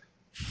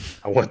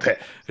 I want that.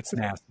 It's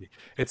nasty.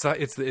 It's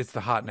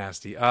the hot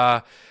nasty.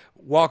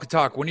 Walk and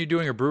talk. When are you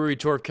doing a brewery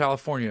tour of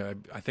California?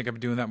 I think I've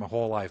been doing that my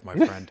whole life, my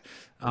friend.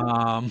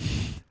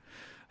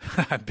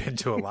 I've been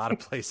to a lot of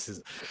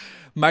places.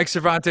 Mike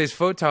Cervantes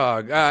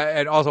Photog,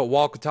 and also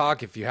Walk and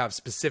talk. If you have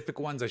specific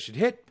ones I should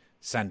hit,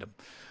 send them.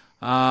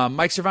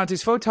 Mike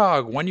Cervantes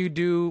Photog. When you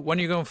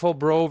going full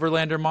bro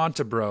Overlander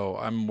Monta bro?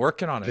 I'm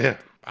working on it. Yeah.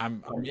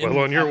 I'm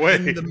on your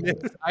way.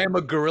 I am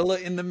a gorilla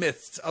in the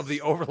midst of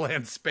the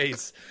overland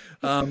space.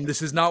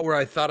 This is not where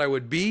I thought I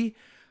would be.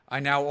 I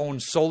now own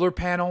solar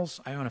panels.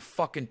 I own a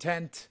fucking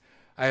tent.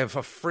 I have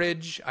a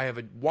fridge. I have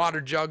a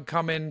water jug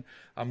coming.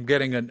 I'm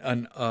getting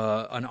an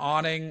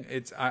awning.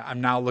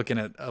 I'm now looking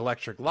at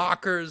electric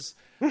lockers.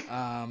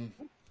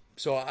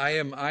 So I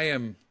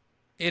am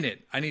in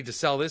it. I need to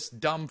sell this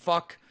dumb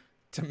fuck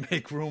to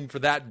make room for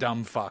that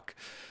dumb fuck.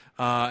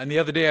 And the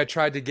other day I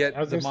tried to get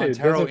the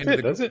Montero into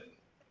the. Does it?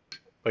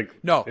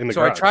 Like No, in the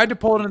so garage. I tried to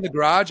pull it in the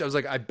garage. I was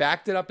like, I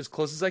backed it up as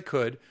close as I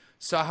could,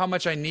 saw how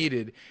much I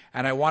needed,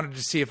 and I wanted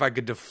to see if I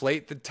could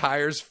deflate the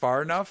tires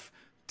far enough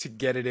to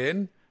get it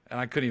in, and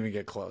I couldn't even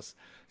get close.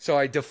 So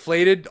I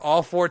deflated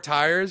all 4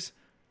 tires,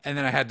 and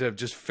then I had to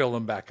just fill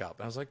them back up.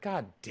 And I was like,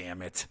 God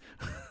damn it.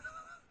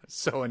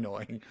 So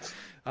annoying.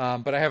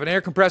 But I have an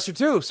air compressor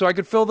too, so I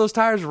could fill those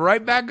tires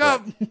right back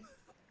up.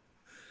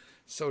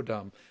 So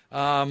dumb.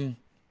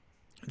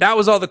 That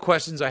was all the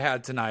questions I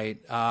had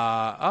tonight.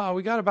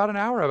 We got about an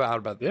hour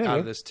out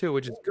of this too,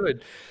 which is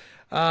good.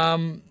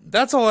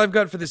 That's all I've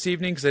got for this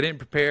evening because I didn't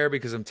prepare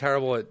because I'm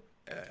terrible at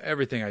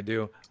everything I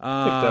do.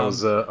 I think that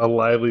was a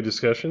lively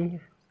discussion.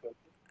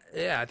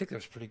 Yeah, I think that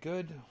was pretty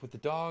good with the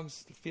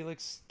dogs.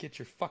 Felix, get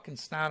your fucking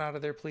snout out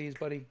of there, please,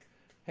 buddy.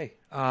 Hey,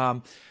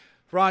 Ron,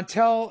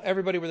 tell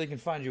everybody where they can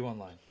find you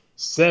online.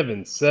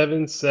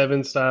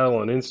 777 style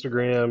on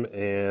Instagram,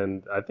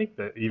 and I think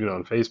that even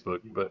on Facebook,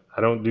 but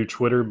I don't do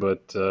Twitter,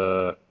 but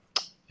yeah,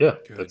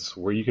 Good. That's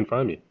where you can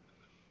find me.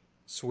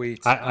 Sweet.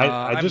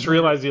 I just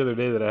realized the other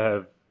day that I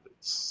have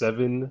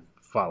 7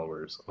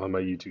 followers on my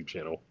YouTube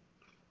channel.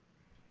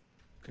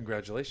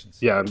 Congratulations.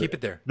 Yeah, keep it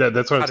there.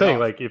 That's what I'm Cut it saying.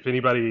 off. Like, if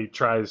anybody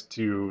tries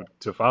to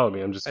follow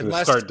me, I'm just going to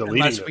Unless- start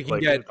deleting unless it. we can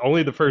Like, get-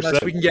 only the first Unless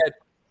 7. we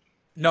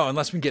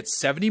can get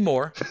 70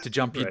 more to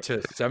jump you Right.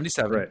 to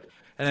 77, Right.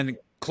 and then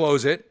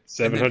close it.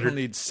 And then 700. we'll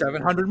need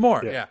 700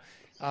 more. Yeah.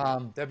 Yeah.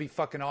 That'd be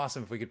fucking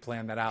awesome if we could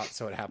plan that out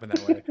so it happened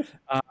that way.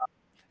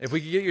 If we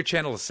could get your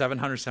channel to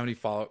 770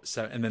 followers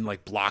and then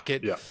like block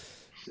it. Yeah.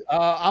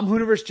 I'm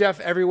Hooniverse Jeff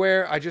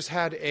everywhere. I just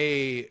had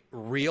a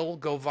reel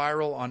go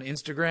viral on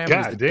Instagram. It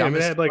was God the damn, it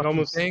dumbest had like fucking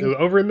almost thing.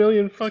 over 1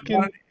 million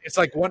fucking. It's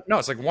like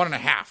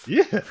 1.5.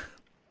 Yeah.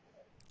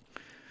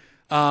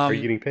 Are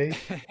you getting paid?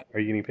 Are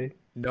you getting paid?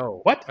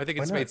 No. What? I think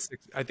Why it's not? made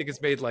I think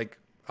it's made like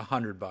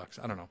 $100.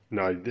 I don't know.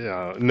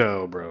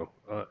 No, bro.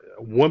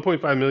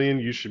 1.5 million.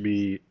 You should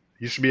be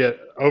at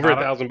over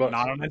 $1,000.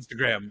 Not on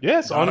Instagram.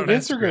 Yes, Not on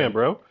Instagram,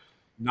 bro.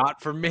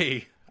 Not for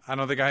me. I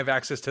don't think I have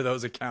access to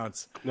those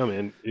accounts. No,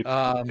 man.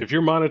 If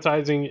you're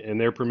monetizing and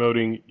they're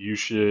promoting, you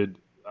should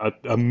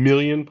a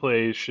million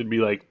plays should be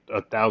like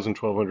 $1,000,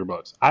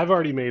 $1,200. I've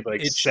already made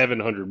like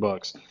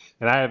 $700,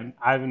 and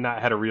I have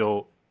not had a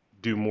reel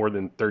do more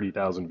than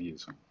 30,000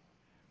 views.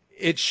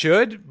 It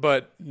should,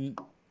 but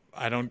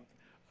I don't.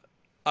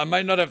 I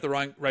might not have the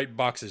right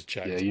boxes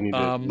checked. Yeah, you need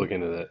to look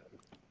into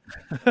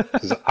that.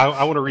 'Cause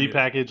I want to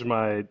repackage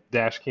my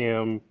dash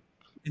cam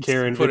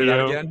Karen put it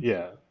video. out again?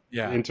 Yeah,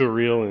 Yeah. into a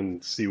reel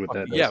and see what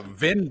that does. Yeah,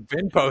 Vin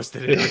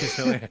posted it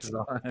recently.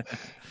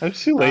 I'm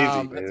too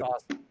lazy, man. That's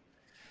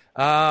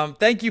awesome.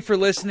 Thank you for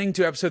listening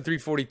to episode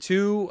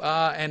 342,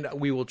 and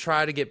we will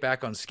try to get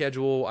back on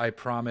schedule. I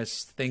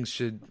promise. Things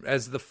should,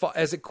 as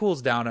it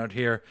cools down out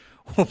here,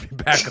 we'll be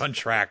back on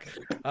track.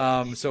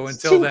 So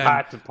until then,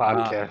 hot to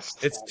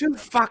podcast. It's too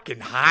fucking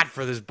hot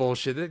for this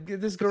bullshit.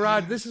 This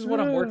garage. This is what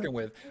I'm working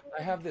with.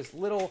 I have this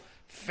little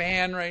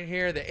fan right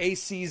here. The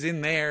AC's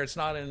in there. It's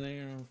not in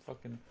there.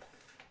 Fucking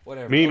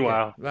whatever.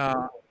 Meanwhile, okay.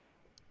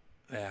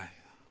 Yeah.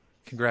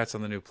 Congrats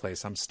on the new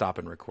place. I'm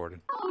stopping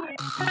recording.